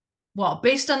 well,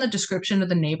 based on the description of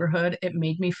the neighborhood, it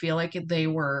made me feel like they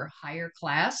were higher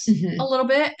class Mhm. a little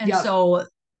bit. And Yep. so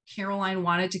Caroline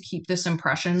wanted to keep this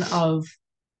impression of,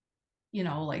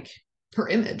 like, her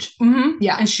image. mhm.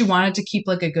 Yeah. And she wanted to keep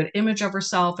like a good image of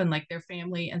herself and like their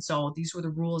family. And so these were the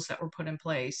rules that were put in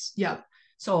place. Yep.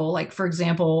 So, like, for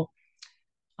example,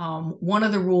 one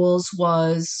of the rules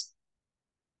was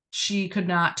she could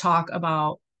not talk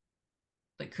about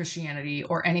like Christianity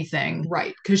or anything.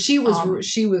 Right. Because she was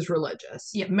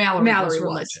religious. Yeah, Mallory was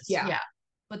religious. Yeah. Yeah.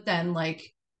 But then like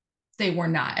they were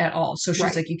not at all. So she's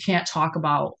Right. like, you can't talk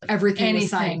about like, Everything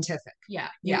was anything. scientific. Yeah.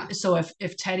 Yeah. So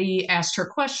if Teddy asked her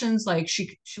questions, like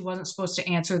she wasn't supposed to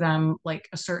answer them like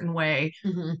a certain way.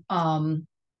 Mhm.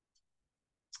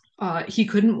 He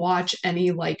couldn't watch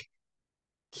any like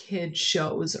kid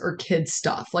shows or kid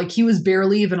stuff. Like he was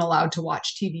barely even allowed to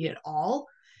watch TV at all.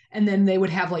 And then they would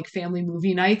have like family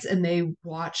movie nights and they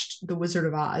watched The Wizard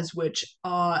of Oz, which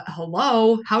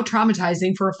hello, how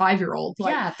traumatizing for a 5-year-old.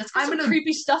 Like, yeah, that's got some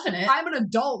creepy stuff in it. I'm an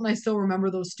adult and I still remember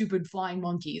those stupid flying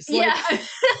monkeys. Like, yeah.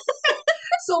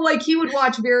 so like he would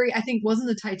watch I think wasn't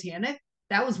the Titanic?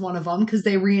 That was one of them because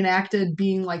they reenacted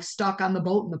being like stuck on the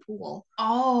boat in the pool.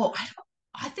 Oh,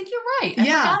 I think you're right. I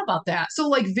forgot about that. So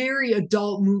like very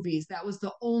adult movies. That was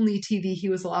the only TV he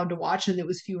was allowed to watch, and it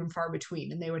was few and far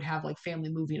between. And they would have like family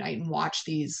movie night and watch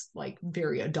these like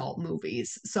very adult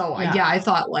movies. So yeah, I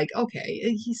thought like, okay,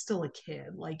 he's still a kid.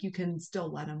 Like you can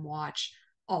still let him watch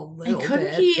a little and couldn't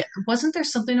bit. he? Wasn't there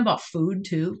something about food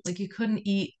too? Like you couldn't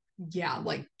eat. Yeah,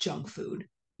 like junk food.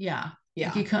 Yeah. Yeah.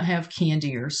 Like you couldn't have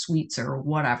candy or sweets or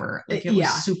whatever. Like it was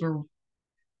super.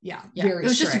 Yeah. Very. It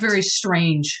was strict. Just very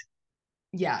strange.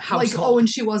 Yeah. Household. Like, oh, and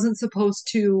she wasn't supposed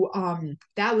to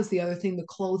that was the other thing, the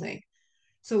clothing.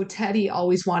 So Teddy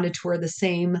always wanted to wear the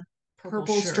same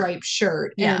purple striped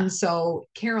shirt. Yeah. And so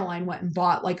Caroline went and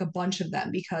bought like a bunch of them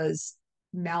because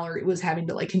Mallory was having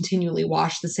to like continually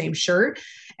wash the same shirt.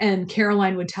 And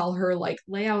Caroline would tell her, like,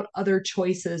 lay out other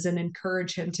choices and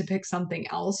encourage him to pick something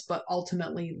else, but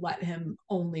ultimately let him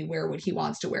only wear what he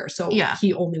wants to wear. So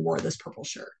he only wore this purple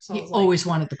shirt. So he always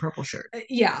wanted the purple shirt.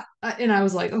 Yeah. And I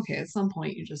was like, okay, at some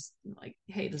point you just like,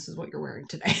 hey, this is what you're wearing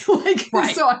today. Like,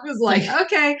 right. So I was like,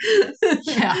 okay.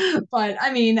 Yeah. But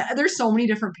I mean, there's so many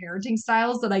different parenting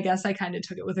styles that I guess I kind of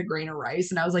took it with a grain of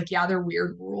rice. And I was like, yeah, they're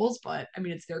weird rules, but I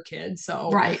mean, it's their kid.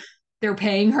 So they're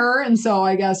paying her. And so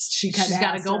I guess she's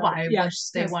got to go by what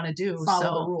they want to do.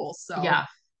 Follow the rules. So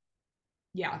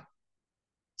yeah.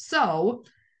 So,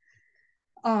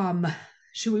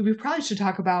 we probably should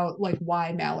talk about like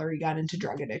why Mallory got into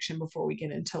drug addiction before we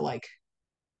get into like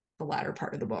the latter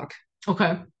part of the book.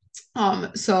 Okay.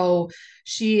 So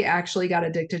she actually got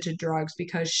addicted to drugs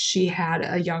because she had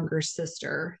a younger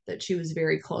sister that she was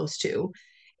very close to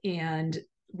and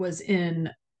was in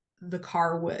the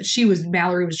car with she was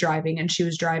Mallory was driving and she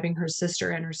was driving her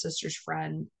sister and her sister's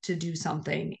friend to do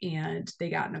something and they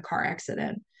got in a car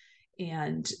accident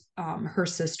and her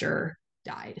sister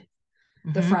died.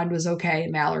 The Hmm. friend was okay,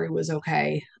 Mallory was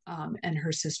okay, and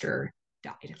her sister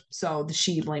died. So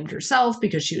she blamed herself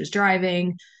because she was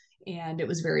driving, and it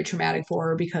was very traumatic for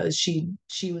her because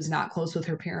she was not close with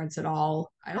her parents at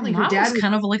all. I Her don't think her mom dad was was.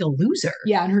 kind of like a loser.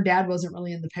 Yeah, and her dad wasn't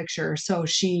really in the picture, so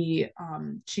she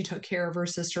took care of her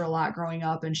sister a lot growing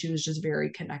up, and she was just very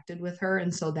connected with her,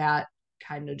 and so that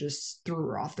kind of just threw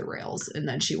her off the rails, and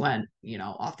then she went,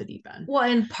 off the deep end. Well,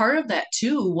 and part of that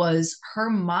too was her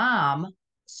mom.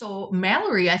 So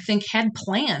Mallory, I think, had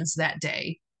plans that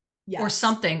day or Yes.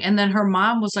 something. And then her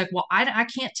mom was like, well, I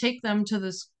can't take them to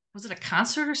this. Was it a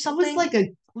concert or It was something? like a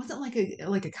wasn't like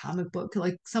a comic book,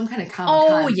 like some kind of Comic Oh,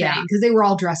 Con yeah, thing because they were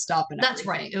all dressed up and that's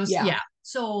right. everything. It was, Yeah. yeah.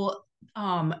 So,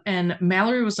 and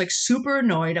Mallory was like super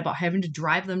annoyed about having to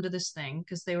drive them to this thing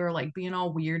because they were like being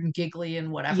all weird and giggly and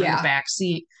whatever in the Yeah. back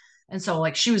seat. And so,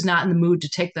 like, she was not in the mood to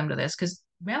take them to this because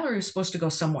Mallory was supposed to go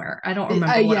somewhere. I don't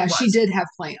remember what it Yeah, she was. did have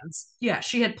plans. Yeah,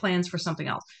 she had plans for something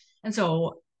else. And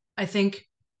so I think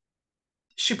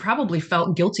she probably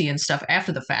felt guilty and stuff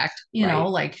after the fact, Right.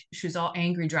 like she was all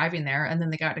angry driving there and then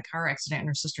they got in a car accident and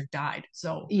her sister died.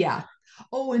 So, Yeah.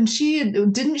 Oh, and she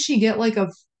didn't she get like a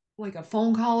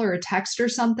phone call or a text or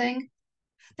something?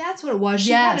 That's what it was.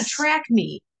 She had a yes, track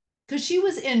meet because she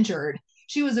was injured.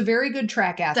 She was a very good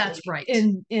track that's athlete right.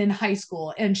 in high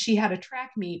school, and she had a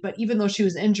track meet. But even though she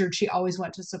was injured, she always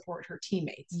went to support her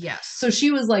teammates. Yes. So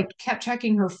she was like kept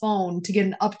checking her phone to get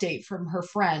an update from her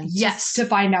friend to Yes.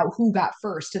 find out who got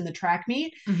first in the track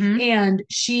meet, Hmm. and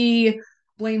she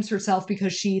blames herself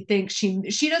because she thinks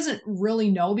she doesn't really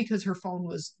know because her phone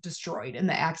was destroyed in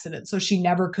the accident, so she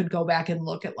never could go back and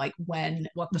look at like when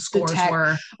What the the scores tech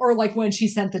were. or like when she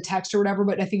sent the text or whatever.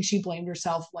 But I think she blamed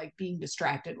herself like being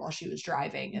distracted while she was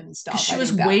driving and Because stuff. she I was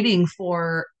think that. waiting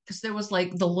for, because there was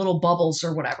like the little bubbles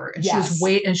or whatever. And she was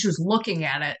Yes. and she was looking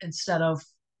at it instead of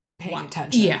Paying what? Yeah.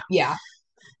 attention. Yeah.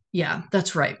 Yeah.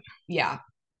 That's right. Yeah.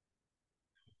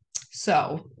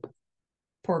 So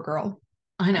poor girl.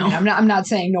 I I mean, know. I'm not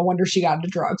saying no wonder she got into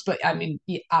drugs, but I mean,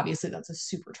 obviously that's a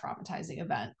super traumatizing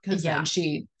event because then Yeah.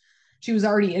 she was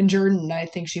already injured, and I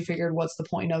think she figured, what's the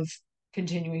point of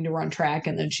continuing to run track?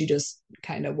 And then she just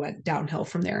kind of went downhill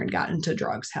from there and got into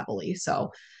drugs heavily. So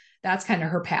that's kind of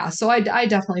her past. So I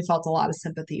definitely felt a lot of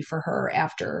sympathy for her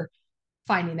after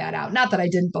finding that out. Not that I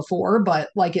didn't before, but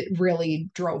like it really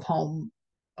drove home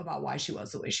about why she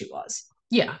was the way she was.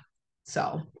 Yeah.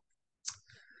 So,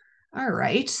 all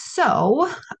right. So,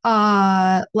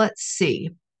 let's see.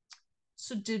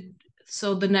 So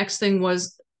so the next thing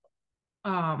was,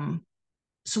 um,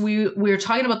 so we were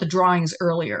talking about the drawings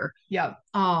earlier. Yep.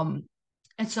 Um,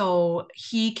 and so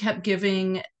he kept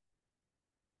giving,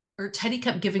 or Teddy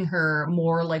kept giving her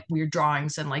more like weird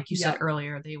drawings. And like you said Yep.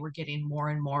 earlier, they were getting more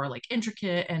and more like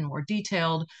intricate and more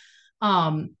detailed.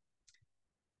 Um,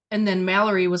 and then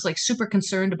Mallory was like super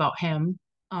concerned about him.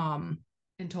 Um,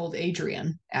 And told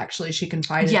Adrian, actually, she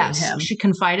confided in yes, him. she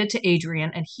confided to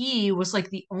Adrian, and he was like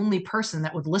the only person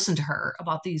that would listen to her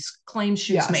about these claims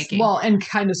she was Yes. making. Well, and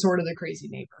kind of sort of the crazy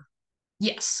neighbor.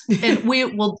 Yes. And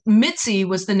Mitzi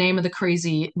was the name of the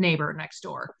crazy neighbor next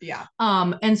door. Yeah.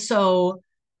 And so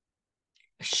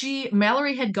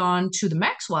Mallory had gone to the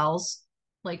Maxwells,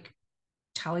 like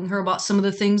telling her about some of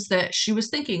the things that she was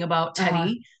thinking about Uh-huh.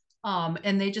 Teddy.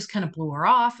 And they just kind of blew her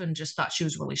off and just thought she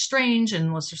was really strange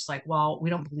and was just like, well, we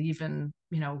don't believe in,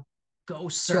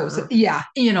 ghosts Goes. or, Yeah.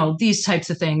 these types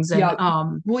of things. And Yep.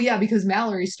 Well, yeah, because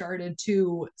Mallory started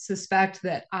to suspect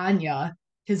that Anya,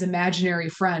 his imaginary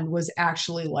friend, was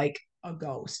actually like a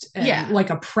ghost and yeah, like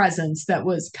a presence that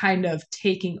was kind of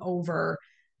taking over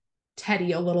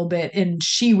Teddy a little bit. And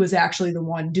she was actually the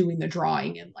one doing the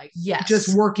drawing and like just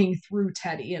yes, working through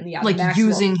Teddy. And yeah, the like Maxwell,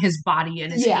 using his body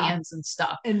and his yeah. hands and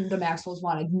stuff. And the Maxwells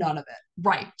wanted none of it.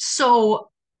 Right. So,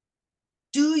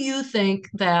 do you think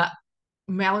that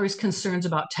Mallory's concerns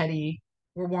about Teddy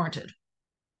were warranted?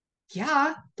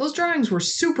 Yeah, those drawings were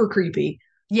super creepy.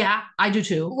 Yeah, I do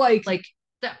too. Like, Like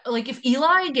that, like if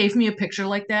Eli gave me a picture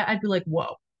like that, I'd be like,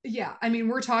 whoa. yeah, I mean,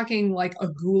 we're talking like a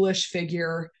ghoulish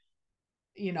figure,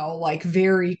 like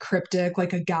very cryptic,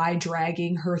 like a guy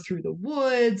dragging her through the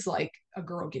woods, like a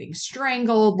girl getting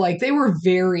strangled. Like they were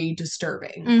very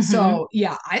disturbing. Mm-hmm. So,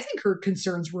 yeah, I think her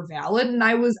concerns were valid. And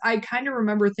I kind of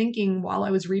remember thinking while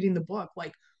I was reading the book,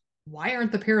 like, why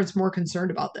aren't the parents more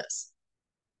concerned about this?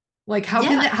 Like,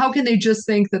 Yeah. how can they just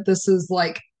think that this is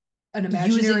like an using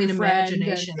imaginary an friend and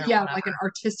imagination or yeah, whatever. like an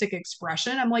artistic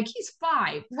expression. I'm like, he's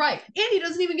 5. Right. And he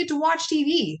doesn't even get to watch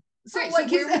TV. So Right. like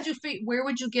So where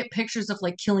would you get pictures of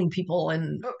like killing people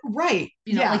and right. like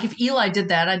Yeah. if Eli did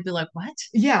that, I'd be like, what?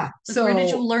 Yeah. Like where did you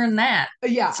So learn that?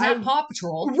 yeah, It's I not Paw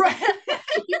Patrol. right.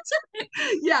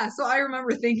 Yeah, so I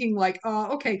remember thinking like,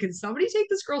 okay, can somebody take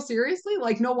this girl seriously?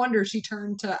 Like, no wonder she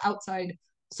turned to outside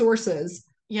sources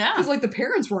because Yeah. like the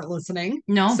parents weren't listening.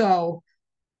 No, So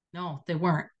no, they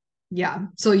weren't. yeah,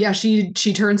 so yeah, she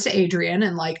turns to Adrian,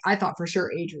 and like I thought for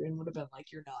sure Adrian would have been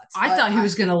like, "You're nuts," I thought he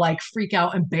was gonna like freak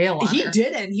out and bail on he her.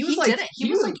 didn't. He was He like, didn't. He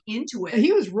was like into it.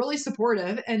 he was really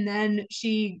supportive, and then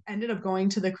she ended up going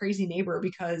to the crazy neighbor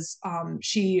because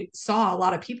she saw a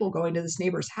lot of people going to this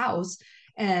neighbor's house,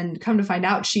 and come to find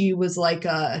out she was like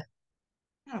a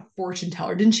not a fortune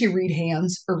teller. Didn't she read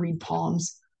hands or read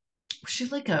palms? Was she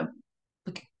like a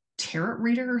tarot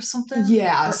reader or something?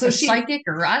 Yeah, Or so a she psychic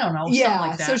or I don't know, something yeah,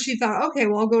 like so that. she thought, okay,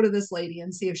 well, I'll go to this lady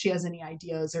and see if she has any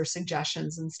ideas or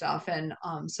suggestions and stuff. And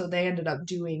so they ended up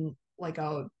doing like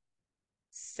a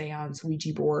seance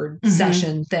Ouija board Mm-hmm.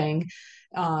 session thing.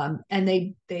 And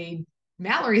they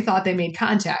Mallory thought they made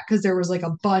contact because there was like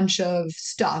a bunch of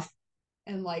stuff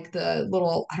and like the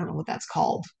little I don't know what that's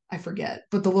called. I forget,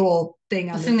 but the little thing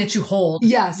The on thing the that you hold.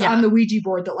 yes on Yeah. the Ouija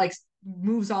board that like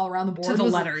moves all around the To board the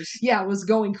was letters. yeah was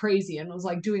going crazy and was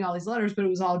like doing all these letters, but it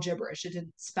was all gibberish. It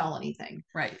didn't spell anything.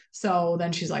 Right. So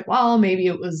then she's like, well, maybe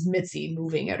it was Mitzi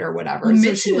moving it or Well, whatever. So she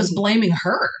Mitzi was didn't. blaming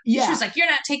her. She Yeah, was like, "You're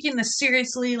not taking this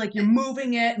seriously. Like you're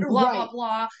moving it and blah right. blah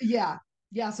blah." Yeah,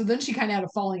 yeah. So then she kind of had a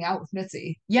falling out with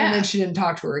Mitzi, and then Yeah. she didn't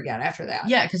talk to her again after that.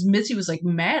 Yeah, because Mitzi was like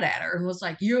mad at her and was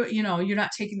like, you're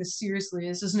not taking this seriously.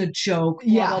 This isn't a joke,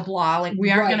 blah, blah, Yeah, blah. Like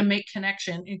we aren't gonna right. make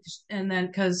connection. And then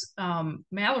because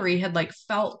Mallory had like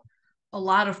felt a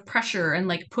lot of pressure and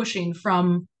like pushing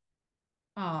from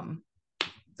um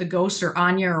the ghost or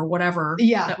Anya or whatever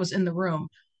Yeah, that was in the room.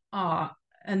 Uh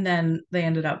and then they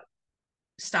ended up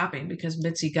stopping because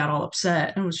Mitzi got all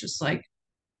upset and was just like,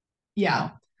 you yeah.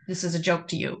 know, this is a joke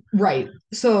to you. Right.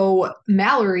 So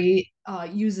Mallory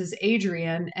uses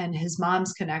Adrian and his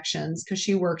mom's connections because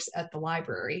she works at the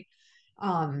library.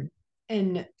 Um,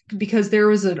 and because there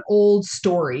was an old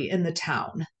story in the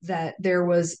town that there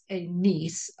was a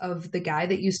niece of the guy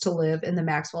that used to live in the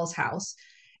Maxwell's house.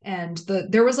 And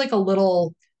there was like a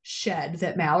little shed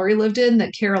that Mallory lived in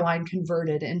that Caroline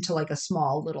converted into like a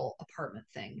small little apartment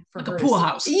thing for Like a her pool to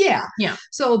house. yeah. Yeah.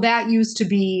 So that used to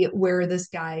be where this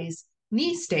guy's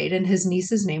niece stayed, and his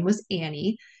niece's name was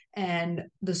Annie. And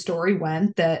the story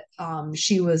went that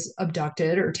she was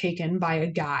abducted or taken by a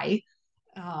guy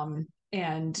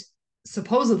and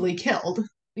supposedly killed.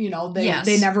 You know, they Yes.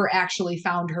 never actually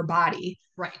found her body.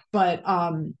 Right. But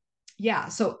yeah,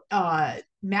 so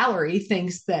Mallory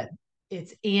thinks that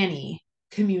it's Annie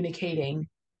communicating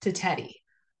to Teddy.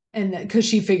 And because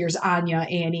she figures Anya,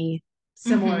 Annie,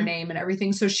 similar Mm-hmm. name and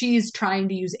everything. So she's trying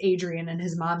to use Adrian and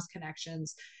his mom's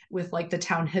connections with like the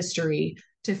town history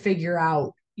to figure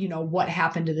out, you know, what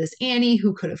happened to this Annie,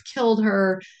 who could have killed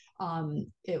her.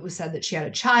 It was said that she had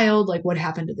a child. Like, what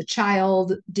happened to the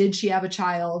child? Did she have a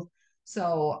child?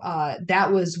 So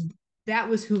that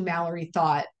was who Mallory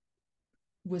thought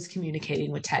was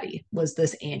communicating with Teddy, was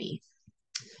this Annie.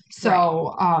 Right.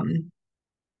 So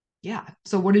yeah.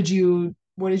 So what did you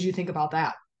think about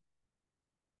that?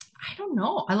 I don't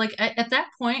know. At that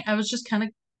point, I was just kind of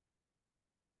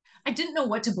I didn't know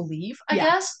what to believe, I Yeah.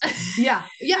 guess. Yeah.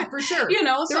 Yeah, for sure. So There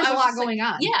was I a was lot just like, going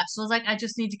on. yeah. So I was like, I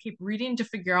just need to keep reading to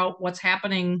figure out what's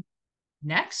happening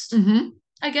next, Mm-hmm.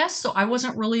 I guess. So I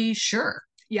wasn't really sure.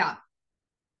 Yeah.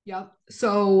 Yep.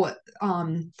 So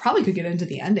probably could get into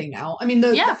the ending now. I mean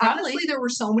Yeah, honestly probably. there were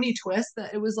so many twists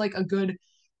that it was like a good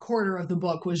quarter of the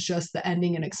book was just the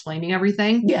ending and explaining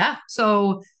everything. Yeah.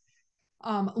 So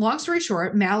long story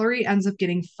short, Mallory ends up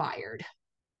getting fired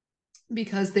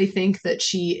because they think that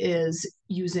she is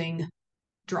using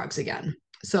drugs again.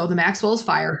 So the Maxwells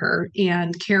fire her,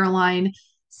 and Caroline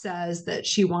says that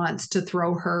she wants to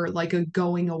throw her like a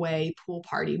going away pool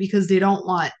party because they don't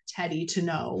want Teddy to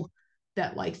know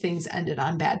that like things ended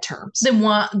on bad terms. They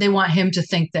want him to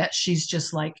think that she's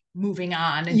just like moving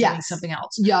on and doing Yes. something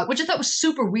else, Yep. which I thought was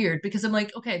super weird because I'm like,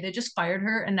 okay, they just fired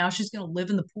her and now she's gonna live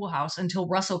in the pool house until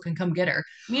Russell can come get her.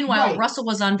 Meanwhile, Right. Russell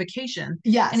was on vacation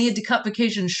Yes. and he had to cut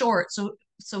vacation short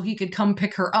so he could come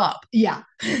pick her up. Yeah.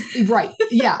 Right.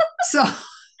 Yeah. So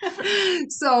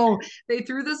so they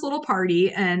threw this little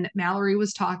party and Mallory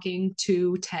was talking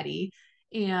to Teddy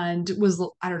and was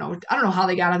I don't know how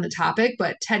they got on the topic,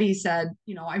 but Teddy said,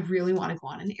 you know, I really want to go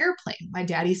on an airplane. My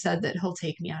daddy said that he'll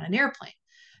take me on an airplane.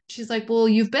 She's like, well,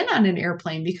 you've been on an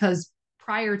airplane because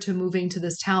prior to moving to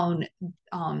this town,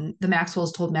 the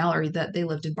Maxwells told Mallory that they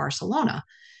lived in Barcelona.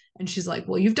 And she's like,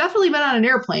 well, you've definitely been on an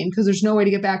airplane because there's no way to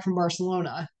get back from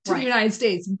Barcelona to the Right. United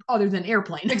States other than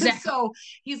airplane. Exactly. So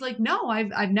he's like, no,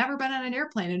 I've never been on an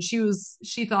airplane. And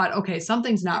she thought, okay,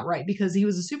 something's not right because he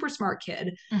was a super smart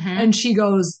kid. Mm-hmm. And she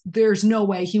goes, there's no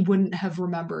way he wouldn't have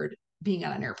remembered being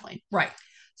on an airplane. Right.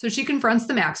 So she confronts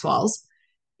the Maxwells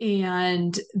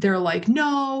and they're like,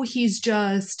 no, he's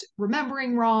just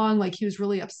remembering wrong. Like he was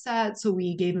really upset. So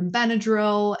we gave him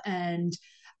Benadryl and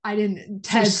I didn't.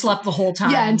 Ted slept the whole time.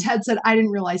 Yeah, and Ted said, I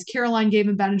didn't realize Caroline gave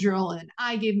him Benadryl and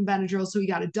I gave him Benadryl. So he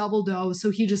got a double dose.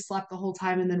 So he just slept the whole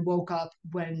time and then woke up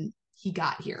when he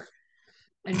got here.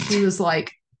 And she was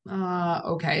like,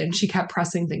 okay. And she kept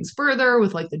pressing things further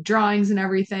with like the drawings and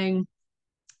everything.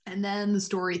 And then the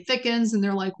story thickens and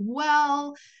they're like,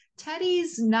 well,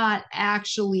 Teddy's not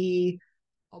actually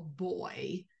a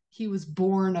boy. He was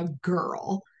born a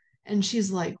girl. And she's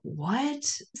like, what?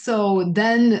 So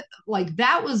then, like,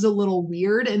 that was a little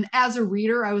weird. And as a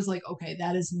reader, I was like, okay,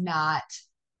 that is not.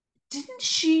 Didn't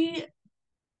she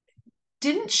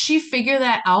didn't she figure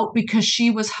that out because she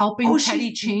was helping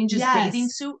Teddy change his bathing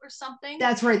suit or something?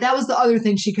 That's right. That was the other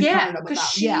thing she confronted him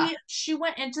about. She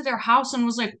went into their house and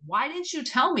was like, why didn't you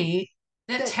tell me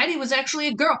that Teddy was actually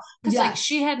a girl? Because like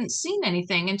she hadn't seen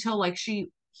anything until like he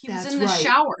was in the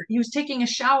shower. He was taking a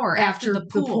shower after the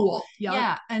pool. Yep.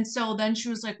 Yeah. And so then she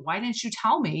was like, why didn't you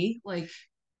tell me? Like,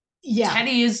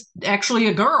 Teddy is actually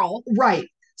a girl. Right.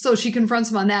 So she confronts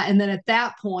him on that. And then at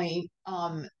that point,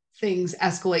 things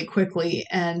escalate quickly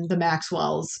and the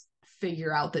Maxwells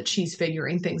figure out that she's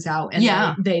figuring things out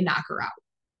and they knock her out.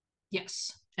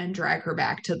 Yes. And drag her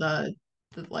back to the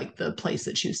place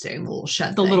that she was staying, the little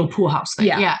shed the thing. Little pool house thing.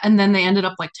 Yeah. And then they ended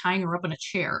up like tying her up in a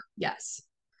chair. Yes.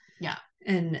 Yeah.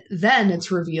 And then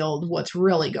it's revealed what's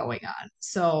really going on.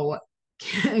 So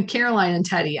Caroline and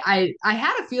Teddy, I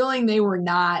had a feeling they were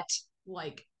not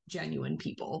like genuine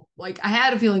people. Like I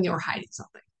had a feeling they were hiding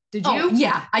something. Did you?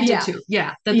 Yeah, I did too.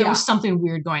 Yeah, that there was something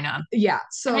weird going on. Yeah.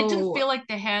 So and I didn't feel like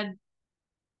they had,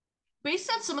 based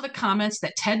on some of the comments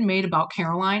that Ted made about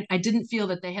Caroline, I didn't feel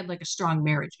that they had like a strong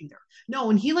marriage either. No,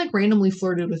 and he like randomly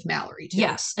flirted with Mallory too.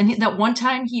 Yes, and that one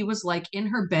time he was like in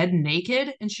her bed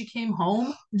naked, and she came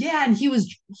home. Yeah, and he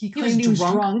claimed he was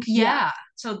drunk. Yeah.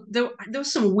 So there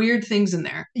was some weird things in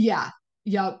there. Yeah.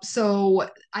 Yep. So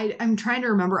I'm trying to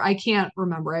remember. I can't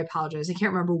remember. I apologize. I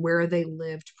can't remember where they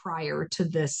lived prior to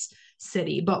this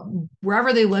city, but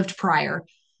wherever they lived prior,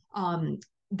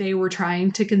 they were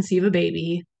trying to conceive a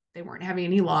baby. They weren't having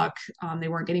any luck. They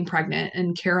weren't getting pregnant.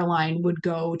 And Caroline would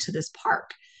go to this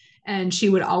park and she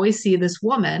would always see this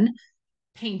woman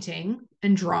painting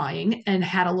and drawing and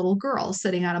had a little girl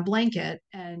sitting on a blanket.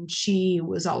 And she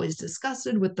was always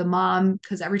disgusted with the mom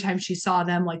because every time she saw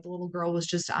them, like the little girl was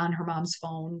just on her mom's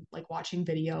phone, like watching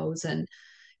videos and,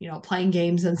 playing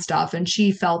games and stuff. And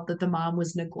she felt that the mom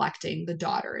was neglecting the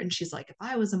daughter. And she's like, if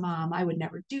I was a mom, I would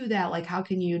never do that. Like, how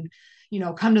can you,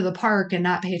 come to the park and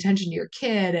not pay attention to your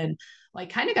kid? And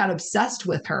like kind of got obsessed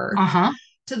with her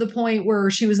to the point where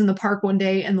she was in the park one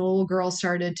day and the little girl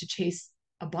started to chase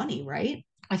a bunny, right?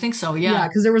 I think so, yeah. Yeah,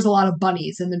 because there was a lot of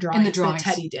bunnies in the drawings that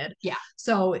Teddy did. Yeah.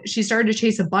 So she started to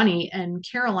chase a bunny and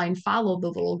Caroline followed the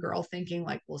little girl thinking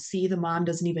like, well, see, the mom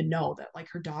doesn't even know that like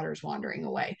her daughter's wandering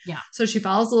away. Yeah. So she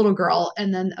follows the little girl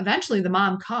and then eventually the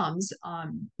mom comes.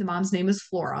 The mom's name is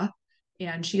Flora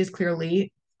and she is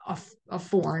clearly a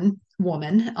foreign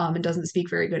woman and doesn't speak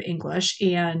very good English.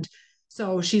 And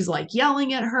so she's like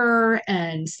yelling at her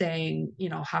and saying,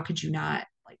 how could you not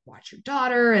like watch your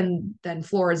daughter? And then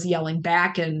Flora's yelling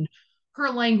back in her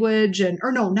language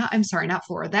I'm sorry, not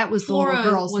Flora. That was Flora, the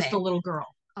little girl's was name. The little girl.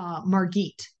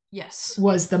 Margit. Yes.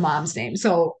 Was the mom's name.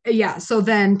 So yeah. So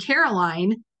then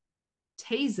Caroline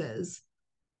tases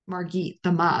Margit,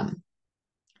 the mom,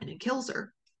 and it kills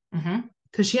her.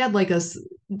 Because she had like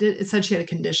it said she had a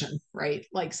condition, right?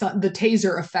 Like the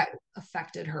taser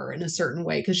affected her in a certain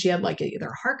way because she had like either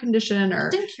a heart condition or.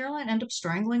 Didn't Caroline end up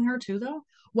strangling her too, though?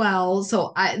 Well,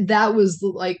 so that was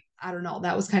like, I don't know,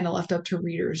 that was kind of left up to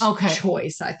readers'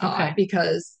 choice, I thought,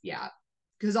 because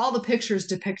all the pictures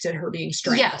depicted her being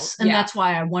strangled. Yes, and that's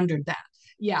why I wondered that.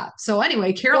 Yeah. So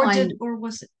anyway, Caroline, or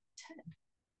was it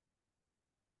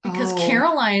Ted? Because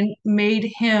Caroline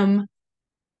made him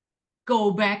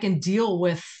go back and deal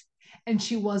with. And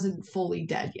she wasn't fully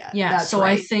dead yet. Yeah, that's so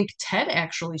right. I think Ted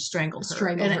actually strangled her.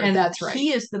 And that's right.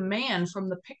 He is the man from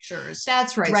the pictures.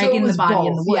 That's right. Dragging the body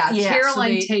in the wood. Yeah,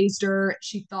 Caroline tased her.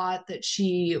 She thought that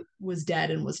she was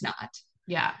dead and was not.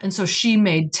 Yeah, and so she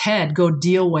made Ted go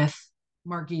deal with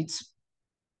Margit's,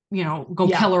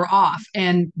 kill her off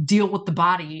and deal with the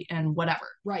body and whatever.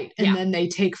 Right, and then they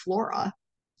take Flora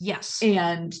Yes.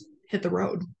 and hit the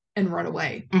road and run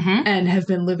away Mm-hmm. and have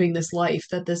been living this life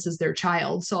that this is their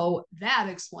child. So that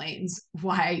explains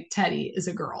why Teddy is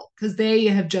a girl, because they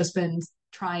have just been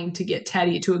trying to get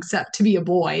Teddy to accept to be a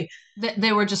boy.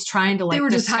 They were just trying to They like were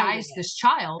just hiding disguise it. this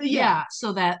child. Yeah.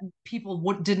 So that people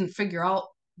didn't figure out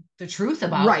the truth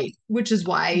about Right. Which is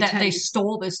why that they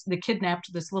stole they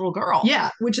kidnapped this little girl. Yeah.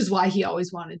 Which is why he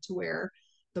always wanted to wear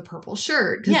the purple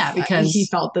shirt. Yeah, because he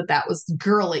felt that that was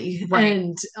girly. Right.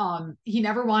 And he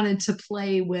never wanted to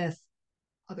play with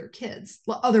other kids,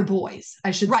 well, other boys,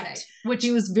 I should Right. say. Which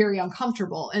he was very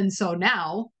uncomfortable. And so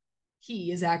now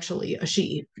he is actually a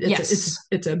she.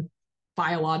 It's a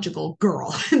biological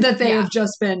girl that they have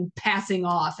just been passing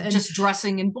off and just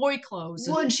dressing in boy clothes.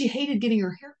 Well, and she hated getting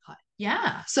her hair cut.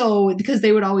 Yeah. So because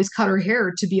they would always cut her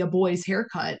hair to be a boy's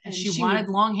haircut, and she wanted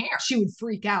long hair. She would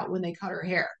freak out when they cut her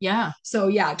hair. Yeah. So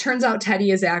yeah, it turns out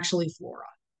Teddy is actually Flora.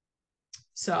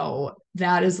 So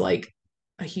that is like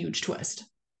a huge twist.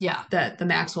 Yeah. That the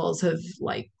Maxwells have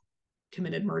like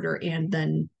committed murder and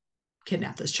then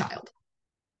kidnapped this child.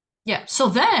 Yeah. So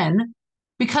then,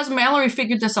 because Mallory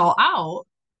figured this all out,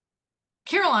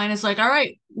 Caroline is like, all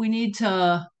right, we need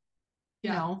to,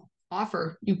 you know,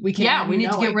 offer. We can't. Yeah, we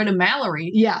need to get rid of Mallory.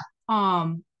 Yeah.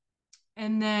 And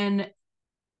then,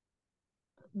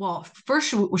 well, first,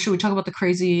 should we talk about the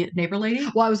crazy neighbor lady?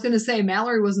 Well, I was going to say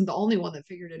Mallory wasn't the only one that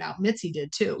figured it out. Mitzi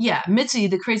did too. Yeah, Mitzi,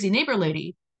 the crazy neighbor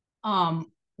lady,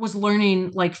 was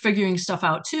learning, like figuring stuff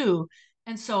out too.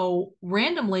 And so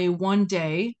randomly one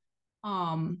day,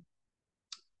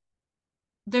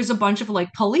 there's a bunch of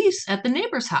like police at the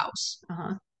neighbor's house.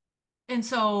 Uh-huh. And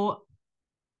so,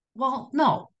 well,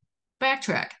 no,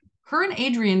 backtrack. Her and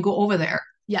Adrian go over there.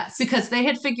 Yes. Because they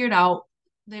had figured out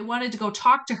they wanted to go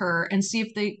talk to her and see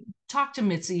if they talk to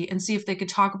Mitzi and see if they could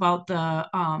talk about the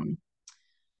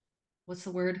what's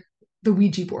the word? The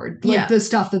Ouija board. Like the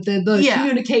stuff that the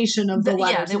communication of the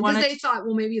letters. Because they thought,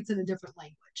 well, maybe it's in a different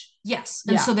language. Yes.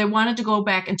 And so they wanted to go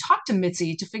back and talk to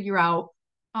Mitzi to figure out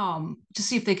to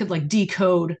see if they could like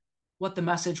decode what the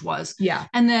message was. Yeah.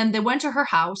 And then they went to her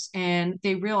house and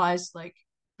they realized like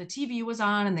the TV was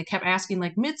on and they kept asking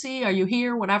like, Mitzi, are you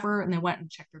here? Whatever. And they went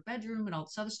and checked her bedroom and all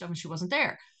this other stuff and she wasn't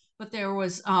there. But there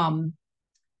was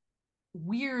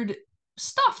weird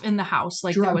stuff in the house.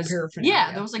 Like there was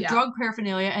there was like drug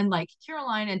paraphernalia. And like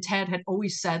Caroline and Ted had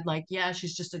always said like, yeah,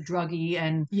 she's just a druggie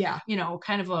and you know,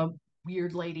 kind of a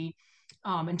weird lady.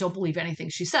 And don't believe anything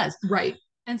she says. Right.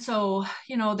 And so,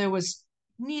 you know, there was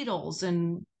needles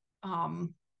and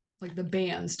like the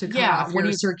bands to cut off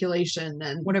your circulation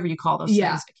and whatever you call those things.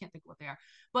 I can't think of what they are.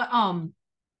 But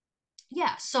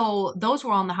yeah, so those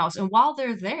were on the house. And while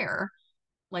they're there,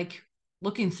 like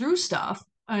looking through stuff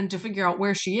and to figure out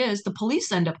where she is, the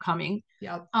police end up coming.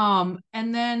 Yep. And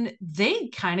then they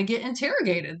kind of get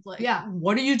interrogated. Like,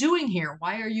 what are you doing here?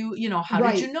 Why are you, you know, how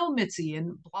did you know Mitzi?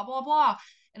 And blah, blah, blah.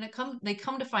 And they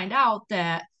come to find out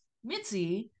that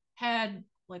Mitzi had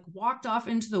like walked off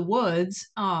into the woods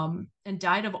and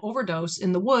died of overdose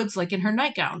in the woods, like in her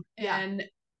nightgown. And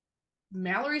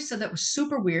Mallory said that was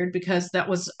super weird because that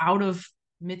was out of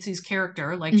Mitzi's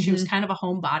character. Like she was kind of a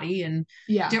homebody and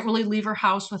didn't really leave her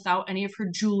house without any of her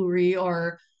jewelry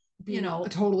or, you know,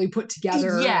 totally put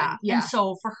together. Yeah. And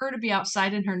so for her to be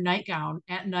outside in her nightgown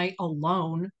at night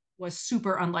alone was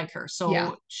super unlike her.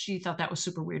 So she thought that was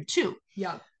super weird too.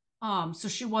 Yeah. So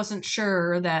she wasn't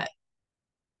sure that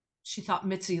she thought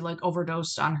Mitzi like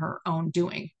overdosed on her own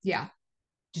doing. Yeah.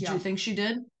 Did you think she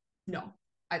did? No.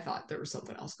 I thought there was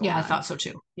something else going on. Yeah, I thought so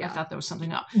too. Yeah. I thought there was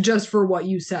something else. Just for what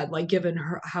you said, like given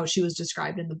her how she was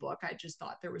described in the book, I just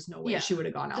thought there was no way she would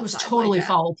have gone outside. There was totally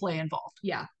foul play involved.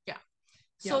 Yeah. Yeah.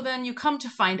 So then you come to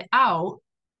find out.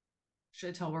 Should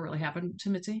I tell what really happened to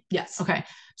Mitzi? Yes. Okay.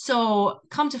 So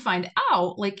come to find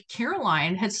out, like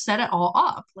Caroline had set it all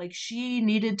up. Like she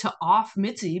needed to off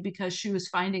Mitzi because she was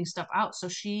finding stuff out. So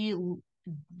she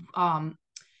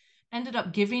ended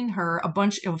up giving her a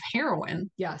bunch of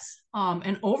heroin. Yes.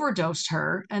 And overdosed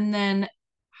her. And then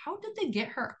how did they get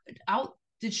her out?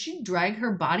 Did she drag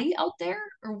her body out there?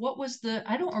 Or what was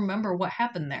I don't remember what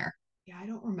happened there. Yeah, I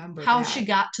don't remember how she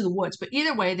got to the woods, but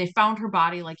either way, they found her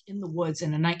body like in the woods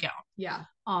in a nightgown. Yeah.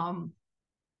 And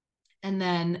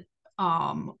then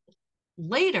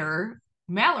later,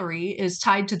 Mallory is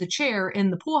tied to the chair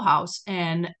in the pool house,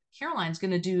 and Caroline's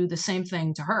going to do the same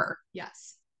thing to her.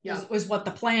 Yes. Yeah, is what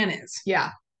the plan is.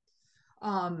 Yeah.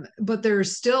 But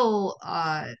there's still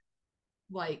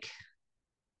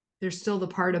there's still the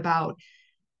part about.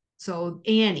 So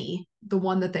Annie, the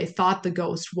one that they thought the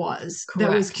ghost was,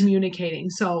 that was communicating.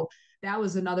 So that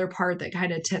was another part that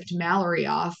kind of tipped Mallory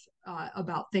off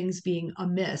about things being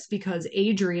amiss because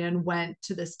Adrian went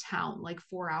to this town like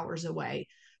 4 hours away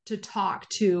to talk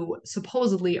to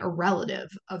supposedly a relative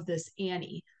of this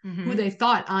Annie, who they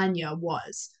thought Anya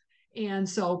was. And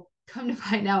so, come to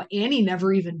find out, Annie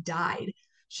never even died.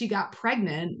 She got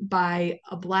pregnant by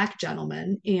a black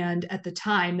gentleman, and at the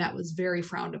time, that was very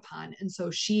frowned upon. And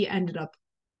so, she ended up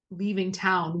leaving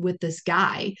town with this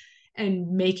guy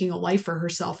and making a life for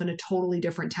herself in a totally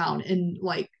different town. And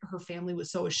like her family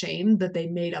was so ashamed that they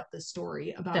made up this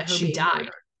story about that her she being died.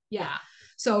 murdered. Yeah.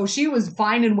 So she was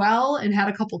fine and well and had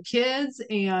a couple kids.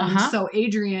 And so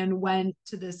Adrian went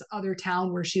to this other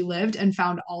town where she lived and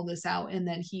found all this out. And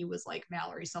then he was like,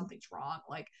 Mallory, something's wrong.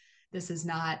 Like, this is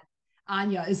not,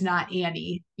 Anya is not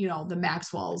Annie. You know, the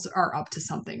Maxwells are up to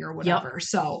something or whatever. Yep.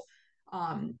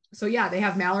 So yeah, they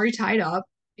have Mallory tied up,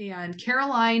 and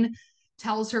Caroline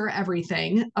tells her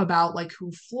everything about like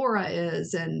who Flora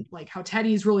is and like how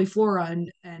Teddy's really Flora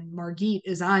and Margit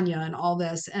is Anya and all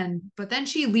this. And but then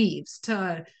she leaves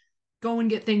to go and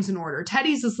get things in order.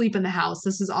 Teddy's asleep in the house.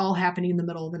 This is all happening in the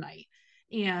middle of the night.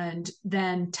 And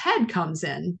then Ted comes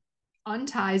in,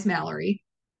 unties Mallory,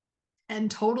 and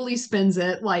totally spins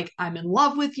it like, I'm in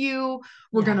love with you.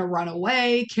 We're going to run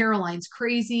away. Caroline's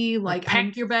crazy. Like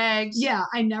pack your bags. Yeah,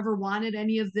 I never wanted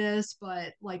any of this.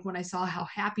 But like when I saw how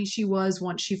happy she was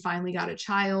once she finally got a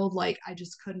child, like I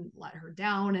just couldn't let her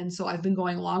down. And so I've been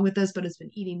going along with this, but it's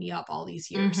been eating me up all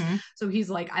these years. So he's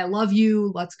like, I love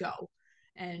you. Let's go.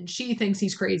 And she thinks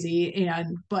he's crazy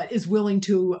but is willing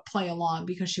to play along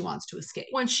because she wants to escape.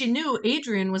 When she knew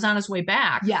Adrian was on his way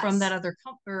back from that other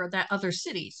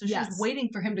city. So she was waiting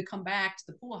for him to come back to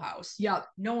the pool house. Yep.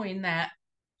 Knowing that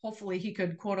hopefully he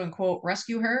could quote unquote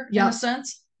rescue her in a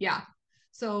sense. Yeah.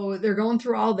 So they're going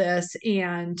through all this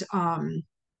and I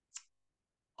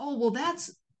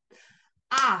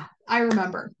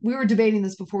remember. We were debating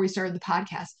this before we started the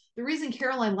podcast. The reason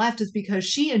Caroline left is because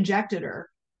she injected her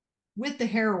with the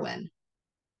heroin.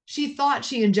 She thought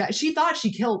she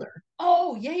killed her.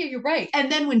 Oh, yeah, you're right. And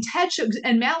then when Ted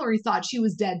and Mallory thought she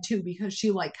was dead too because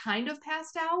she like kind of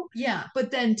passed out. Yeah.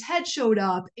 But then Ted showed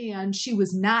up and she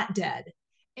was not dead.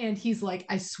 And he's like,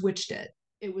 I switched it.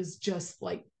 It was just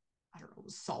like, I don't know, it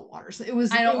was salt water. So it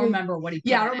was. I don't remember what he.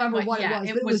 Yeah, I don't remember what it was.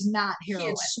 But it was not heroin. He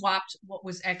had swapped what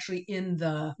was actually in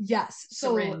the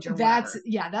syringe or that's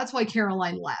whatever. That's why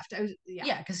Caroline left.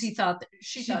 Because he thought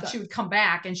she thought she would come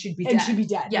back and she'd be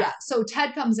dead. Yeah. So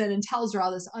Ted comes in and tells her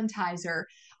all this, unties her.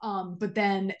 But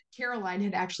then Caroline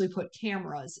had actually put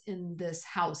cameras in this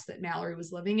house that Mallory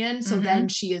was living in. So then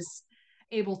she is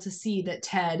able to see that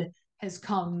Ted has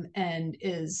come and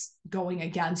is going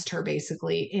against her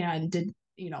basically, and did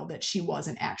that she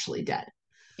wasn't actually dead.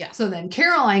 Yeah. So then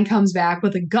Caroline comes back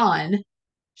with a gun,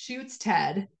 shoots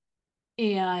Ted,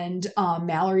 and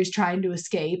Mallory's trying to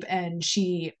escape, and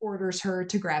she orders her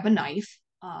to grab a knife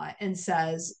and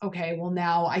says, okay, well,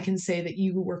 now I can say that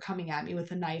you were coming at me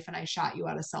with a knife and I shot you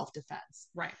out of self-defense.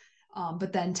 Right.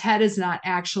 But then Ted is not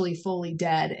actually fully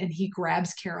dead, and he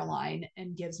grabs Caroline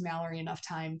and gives Mallory enough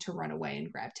time to run away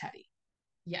and grab Teddy.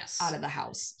 Yes. Out of the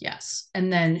house. Yes.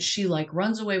 And then she like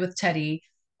runs away with Teddy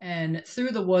and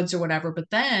through the woods or whatever, but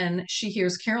then she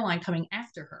hears Caroline coming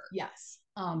after her. Yes.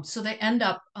 So they end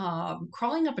up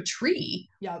crawling up a tree.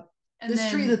 Yep. And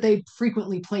this tree that they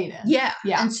frequently played in. Yeah.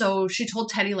 Yeah. And so she told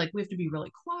Teddy, like, we have to be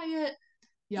really quiet.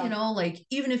 Yep. Like,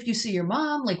 even if you see your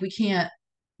mom, like,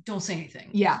 don't say anything.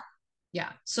 Yeah.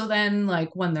 Yeah. So then, like,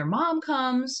 when their mom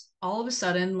comes, all of a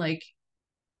sudden, like,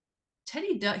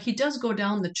 Teddy he does go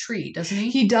down the tree, doesn't he?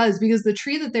 He does, because the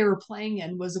tree that they were playing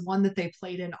in was the one that they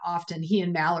played in often, he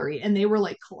and Mallory, and they were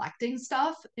like collecting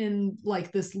stuff in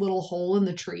like this little hole in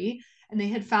the tree, and they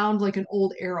had found like an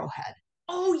old arrowhead.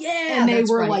 Oh yeah. And they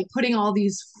were like putting all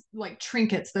these like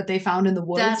trinkets that they found in the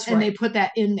woods, and they put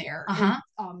that in there. And,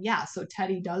 so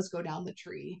Teddy does go down the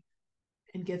tree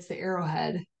and gets the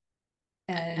arrowhead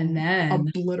and then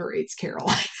obliterates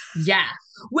Caroline. Yeah.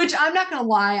 Which I'm not going to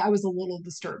lie, I was a little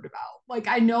disturbed about. Like,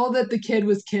 I know that the kid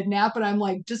was kidnapped, but I'm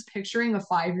like just picturing a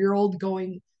 5-year-old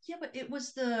going. Yeah, but it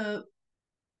was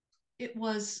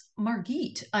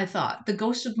Margit, I thought. The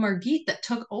ghost of Margit that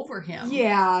took over him.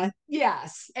 Yeah.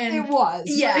 Yes. And it was.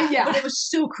 Yeah. Yeah. But it was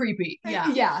so creepy. Yeah.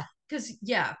 Yeah. Because,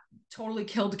 totally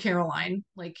killed Caroline,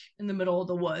 like in the middle of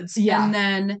the woods. Yeah. And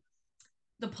then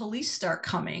the police start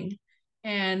coming.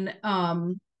 And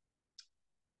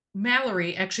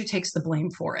Mallory actually takes the blame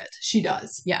for it. She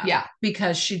does. Yeah. Yeah.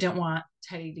 Because she didn't want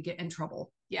Teddy to get in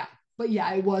trouble. Yeah. But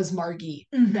it was Margit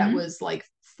that was like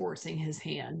forcing his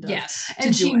hand. Yes.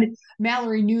 And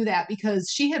Mallory knew that because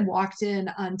she had walked in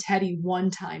on Teddy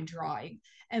one time drawing,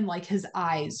 and like his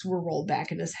eyes were rolled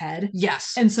back in his head.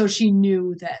 Yes. And so she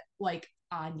knew that like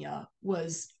Anya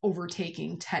was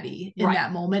overtaking Teddy in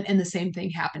that moment, and the same thing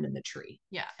happened in the tree.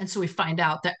 Yeah, and so we find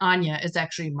out that Anya is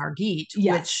actually Margit,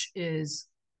 which is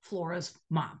Flora's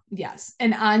mom. Yes,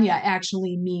 and Anya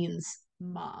actually means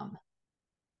mom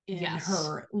in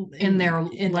her in their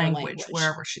language,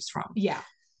 wherever she's from. Yeah.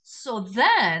 So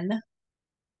then,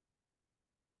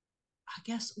 I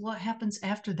guess what happens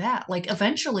after that? Like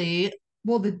eventually,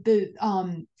 well,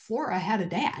 the Flora had a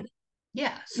dad.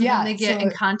 Yeah. So then they get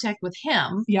in contact with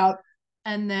him. Yep.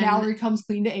 And then Mallory comes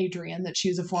clean to Adrian that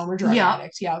she's a former drug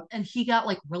addict. Yep. And he got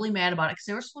like really mad about it because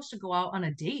they were supposed to go out on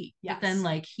a date. Yes. But then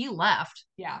like he left.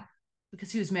 Yeah.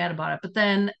 Because he was mad about it. But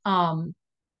then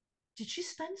did she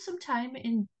spend some time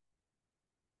in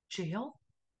jail?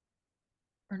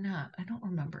 Or not? I don't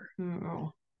remember.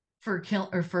 Oh. For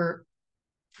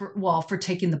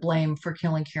taking the blame for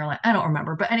killing Caroline. I don't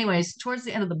remember. But anyways, towards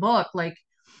the end of the book, like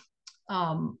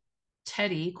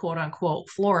Teddy, quote unquote,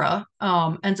 Flora,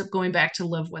 ends up going back to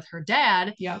live with her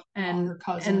dad. Yep. And her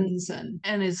cousins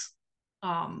and is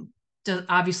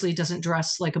obviously doesn't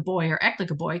dress like a boy or act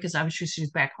like a boy because obviously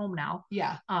she's back home now.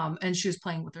 Yeah. And she was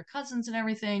playing with her cousins and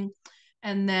everything.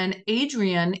 And then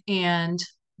Adrian and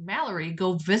Mallory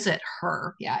go visit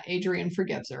her. Yeah, Adrian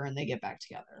forgives her and they get back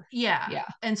together. Yeah. Yeah.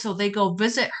 And so they go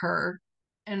visit her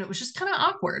and it was just kind of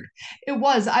awkward. It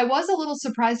was. I was a little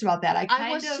surprised about that. I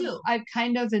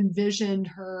kind of envisioned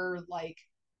her like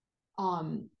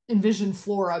envisioned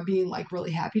Flora being like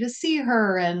really happy to see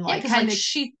her and like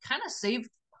she kind of saved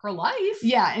her life.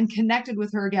 Yeah, and connected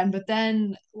with her again. But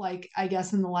then like I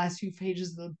guess in the last few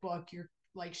pages of the book, you're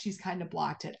like she's kind of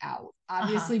blocked it out.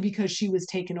 Obviously because she was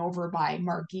taken over by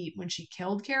Margit when she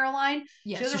killed Caroline.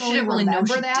 Yeah, she didn't really know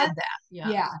she did that.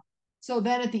 Yeah. So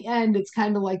then at the end, it's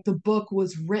kind of like the book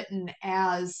was written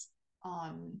as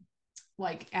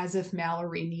like as if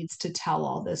Mallory needs to tell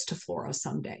all this to Flora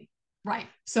someday. Right.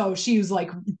 So she was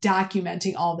like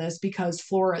documenting all this because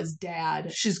Flora's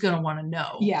dad, she's going to want to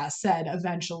know. Yeah, said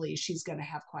eventually she's going to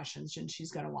have questions and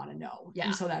she's going to want to know. Yeah.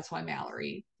 And so that's why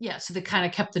Mallory. Yeah. So they kind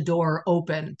of kept the door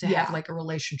open to have like a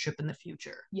relationship in the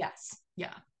future. Yes.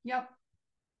 Yeah. Yep.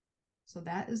 So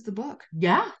that is the book.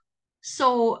 Yeah.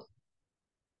 So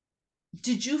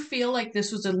did you feel like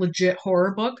this was a legit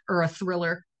horror book or a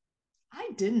thriller? I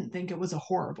didn't think it was a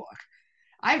horror book.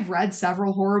 I've read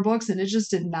several horror books and it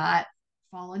just did not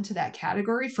fall into that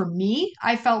category. For me,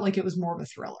 I felt like it was more of a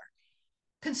thriller.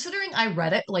 Considering I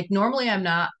read it, like normally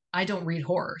I don't read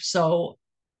horror. So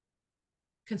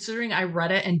considering I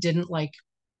read it and didn't like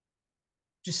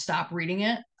just stop reading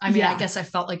it, I mean, I guess I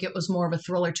felt like it was more of a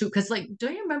thriller too. Cause like,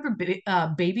 do you remember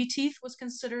Baby Teeth was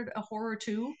considered a horror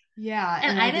too? Yeah.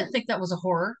 And I didn't think that was a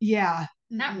horror. Yeah.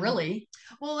 Not really.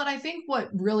 Well, and I think what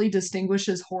really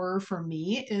distinguishes horror for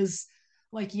me is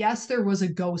like, yes, there was a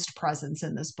ghost presence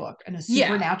in this book and a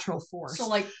supernatural force. So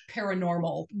like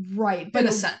paranormal. Right. But in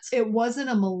a sense. It wasn't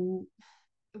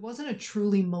a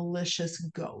truly malicious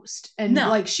ghost. And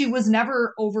like she was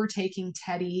never overtaking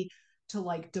Teddy to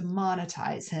like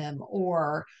demonetize him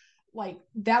or like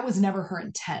that was never her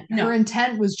intent. No. Her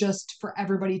intent was just for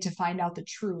everybody to find out the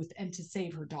truth and to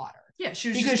save her daughter. Yeah, she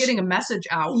was just getting a message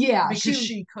out. Yeah, because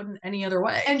she couldn't any other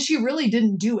way. And she really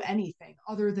didn't do anything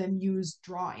other than use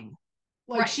drawing.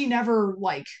 Like she never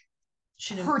like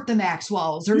she hurt the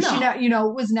Maxwells or she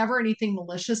was never anything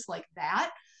malicious like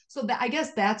that. So that I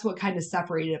guess that's what kind of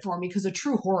separated it for me because a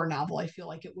true horror novel, I feel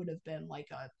like it would have been like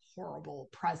a horrible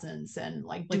presence and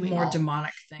like doing more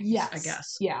demonic things. Yes, I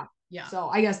guess. Yeah. Yeah. So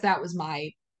I guess that was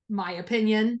my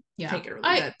opinion. Yeah. Take it or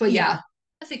leave it. But yeah,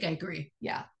 I think I agree.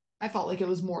 Yeah. I felt like it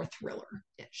was more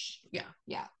thriller-ish. Yeah.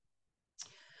 Yeah.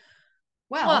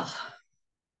 Well,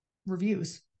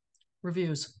 reviews.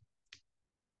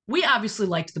 We obviously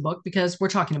liked the book because we're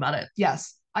talking about it.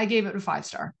 Yes. I gave it a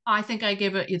 5-star. I think I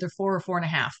gave it either 4 or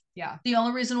 4.5. Yeah. The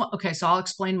only reason okay, so I'll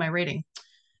explain my rating.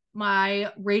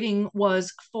 My rating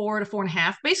was 4 to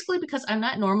 4.5, basically because I'm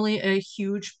not normally a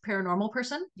huge paranormal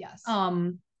person. Yes.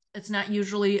 It's not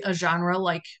usually a genre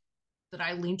like that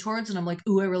I lean towards and I'm like,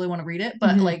 ooh, I really want to read it.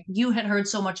 But like you had heard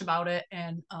so much about it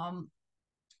and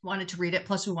wanted to read it.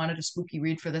 Plus we wanted a spooky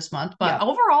read for this month. But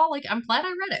overall, like I'm glad I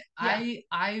read it. Yeah.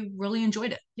 I really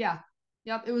enjoyed it. Yeah.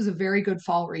 Yep. It was a very good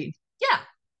fall read. Yeah,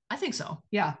 I think so.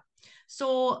 Yeah.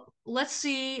 So let's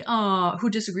see who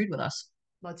disagreed with us.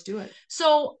 Let's do it.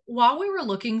 So while we were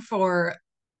looking for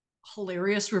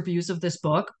hilarious reviews of this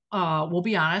book, we'll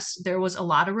be honest, there was a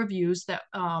lot of reviews that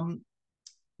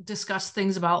discussed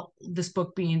things about this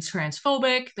book being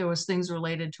transphobic. There was things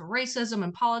related to racism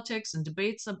and politics and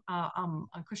debates on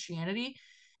Christianity.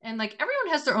 And like everyone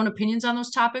has their own opinions on those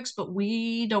topics, but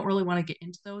we don't really want to get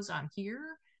into those on here.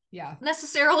 Yeah.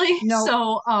 necessarily. No.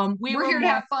 So we're here to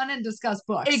have fun and discuss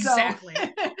books. Exactly.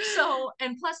 So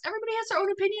and plus everybody has their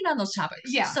own opinion on those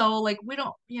topics. Yeah. So like we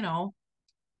don't,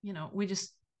 we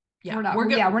just we're not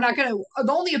gonna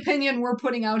the only opinion we're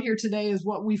putting out here today is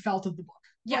what we felt of the book.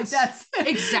 Yes, like that's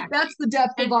exactly. That's the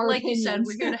depth of our like opinions. You said,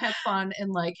 we're here to have fun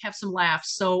and like have some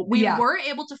laughs. So we were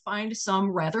able to find some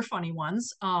rather funny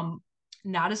ones.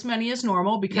 Not as many as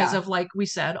normal because of, like we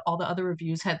said, all the other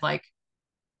reviews had like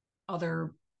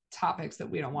other topics that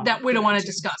we don't want to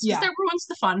discuss because that ruins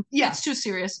the fun. Yeah, it's too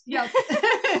serious. Yep.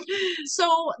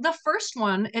 So the first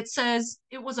one, it says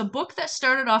it was a book that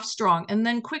started off strong and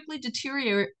then quickly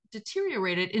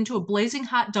deteriorated into a blazing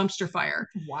hot dumpster fire.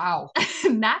 Wow.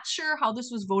 Not sure how this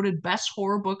was voted best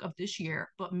horror book of this year,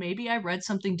 but maybe I read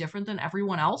something different than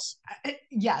everyone else.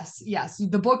 Yes.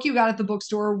 The book you got at the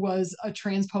bookstore was a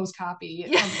transposed copy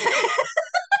of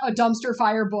a dumpster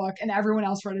fire book, and everyone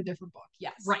else read a different book.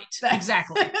 Yes. Right.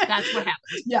 Exactly. That's what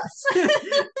happened. Yes.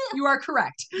 You are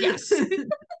correct. Yes.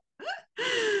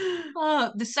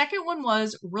 The second one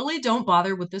was really don't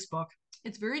bother with this book.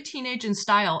 It's very teenage in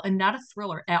style and not a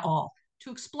thriller at all.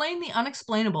 To explain the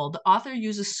unexplainable, the author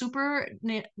uses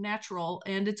supernatural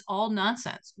and it's all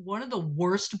nonsense. One of the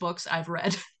worst books I've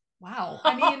read. Wow.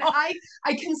 I mean, I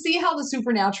can see how the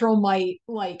supernatural might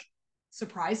like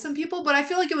surprise some people, but I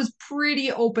feel like it was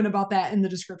pretty open about that in the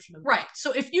description of the book.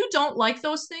 So if you don't like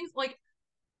those things, like,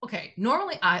 okay,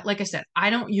 normally like I said, I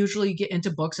don't usually get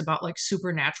into books about like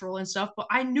supernatural and stuff, but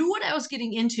I knew what I was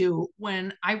getting into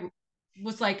when I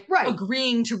was like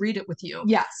agreeing to read it with you.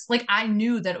 Yes. Like I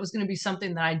knew that it was going to be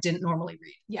something that I didn't normally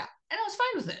read. Yeah. And I was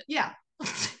fine with it. Yeah.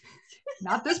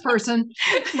 Not this person.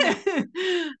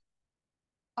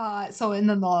 And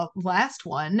then the last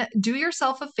one, do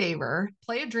yourself a favor,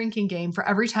 play a drinking game for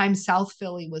every time South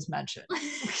Philly was mentioned.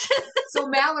 So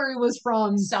Mallory was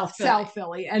from South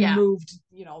Philly and moved,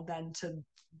 then to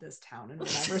this town and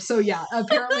whatever. So yeah,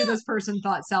 apparently this person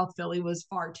thought South Philly was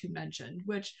far too mentioned,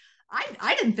 which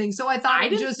I didn't think so. I thought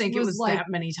it was like that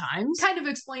many times. Kind of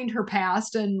explained her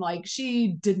past, and like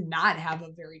she did not have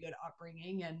a very good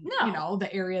upbringing, and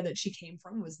the area that she came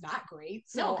from was not great.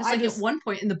 So at one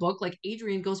point in the book, like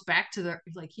Adrian goes back to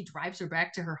he drives her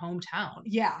back to her hometown.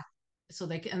 Yeah. So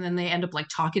and then they end up like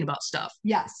talking about stuff.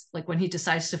 Yes. Like when he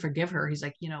decides to forgive her, he's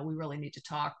like, we really need to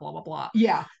talk, blah blah blah.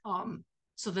 Yeah.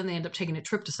 So then they end up taking a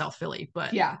trip to South Philly,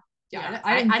 but yeah.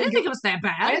 I didn't think it was that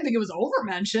bad. I didn't think it was over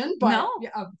mentioned, but no.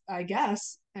 I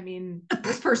guess. I mean,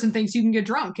 this person thinks you can get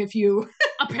drunk if you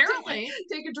apparently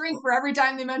take a drink for every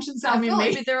time they mention South Philly.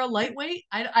 Maybe they're a lightweight.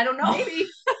 I don't know.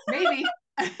 Maybe.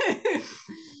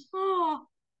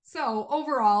 So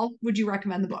overall, would you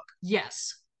recommend the book?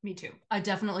 Yes. Me too. I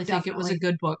definitely think it was a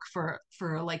good book for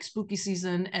like spooky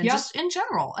season and just in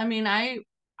general. I mean, I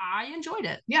enjoyed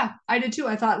it. Yeah, I did too.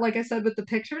 I thought, like I said, with the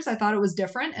pictures, I thought it was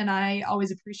different, and I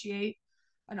always appreciate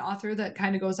an author that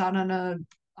kind of goes out on a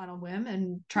whim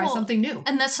and tries something new.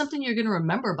 And that's something you're going to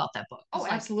remember about that book. Oh,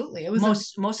 absolutely. It was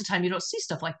most of the time you don't see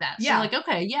stuff like that. Yeah. So like,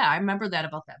 okay, yeah, I remember that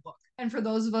about that book. And for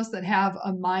those of us that have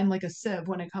a mind like a sieve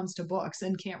when it comes to books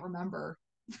and can't remember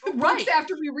right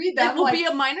after we read them, it will be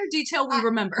a minor detail we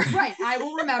remember. Right. I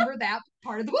will remember that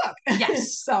part of the book.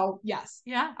 Yes. So yes.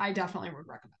 Yeah. I definitely would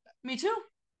recommend it. Me too.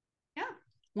 Yeah.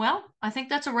 Well, I think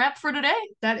that's a wrap for today.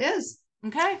 That is.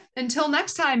 Okay. Until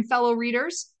next time, fellow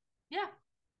readers. Yeah.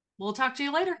 We'll talk to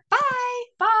you later. Bye.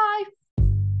 Bye.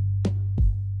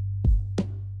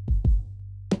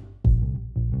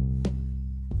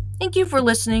 Thank you for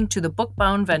listening to the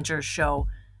Bookbound Ventures show.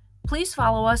 Please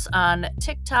follow us on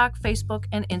TikTok, Facebook,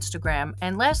 and Instagram.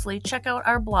 And lastly, check out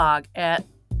our blog at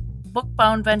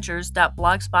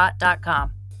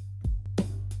bookboundventures.blogspot.com.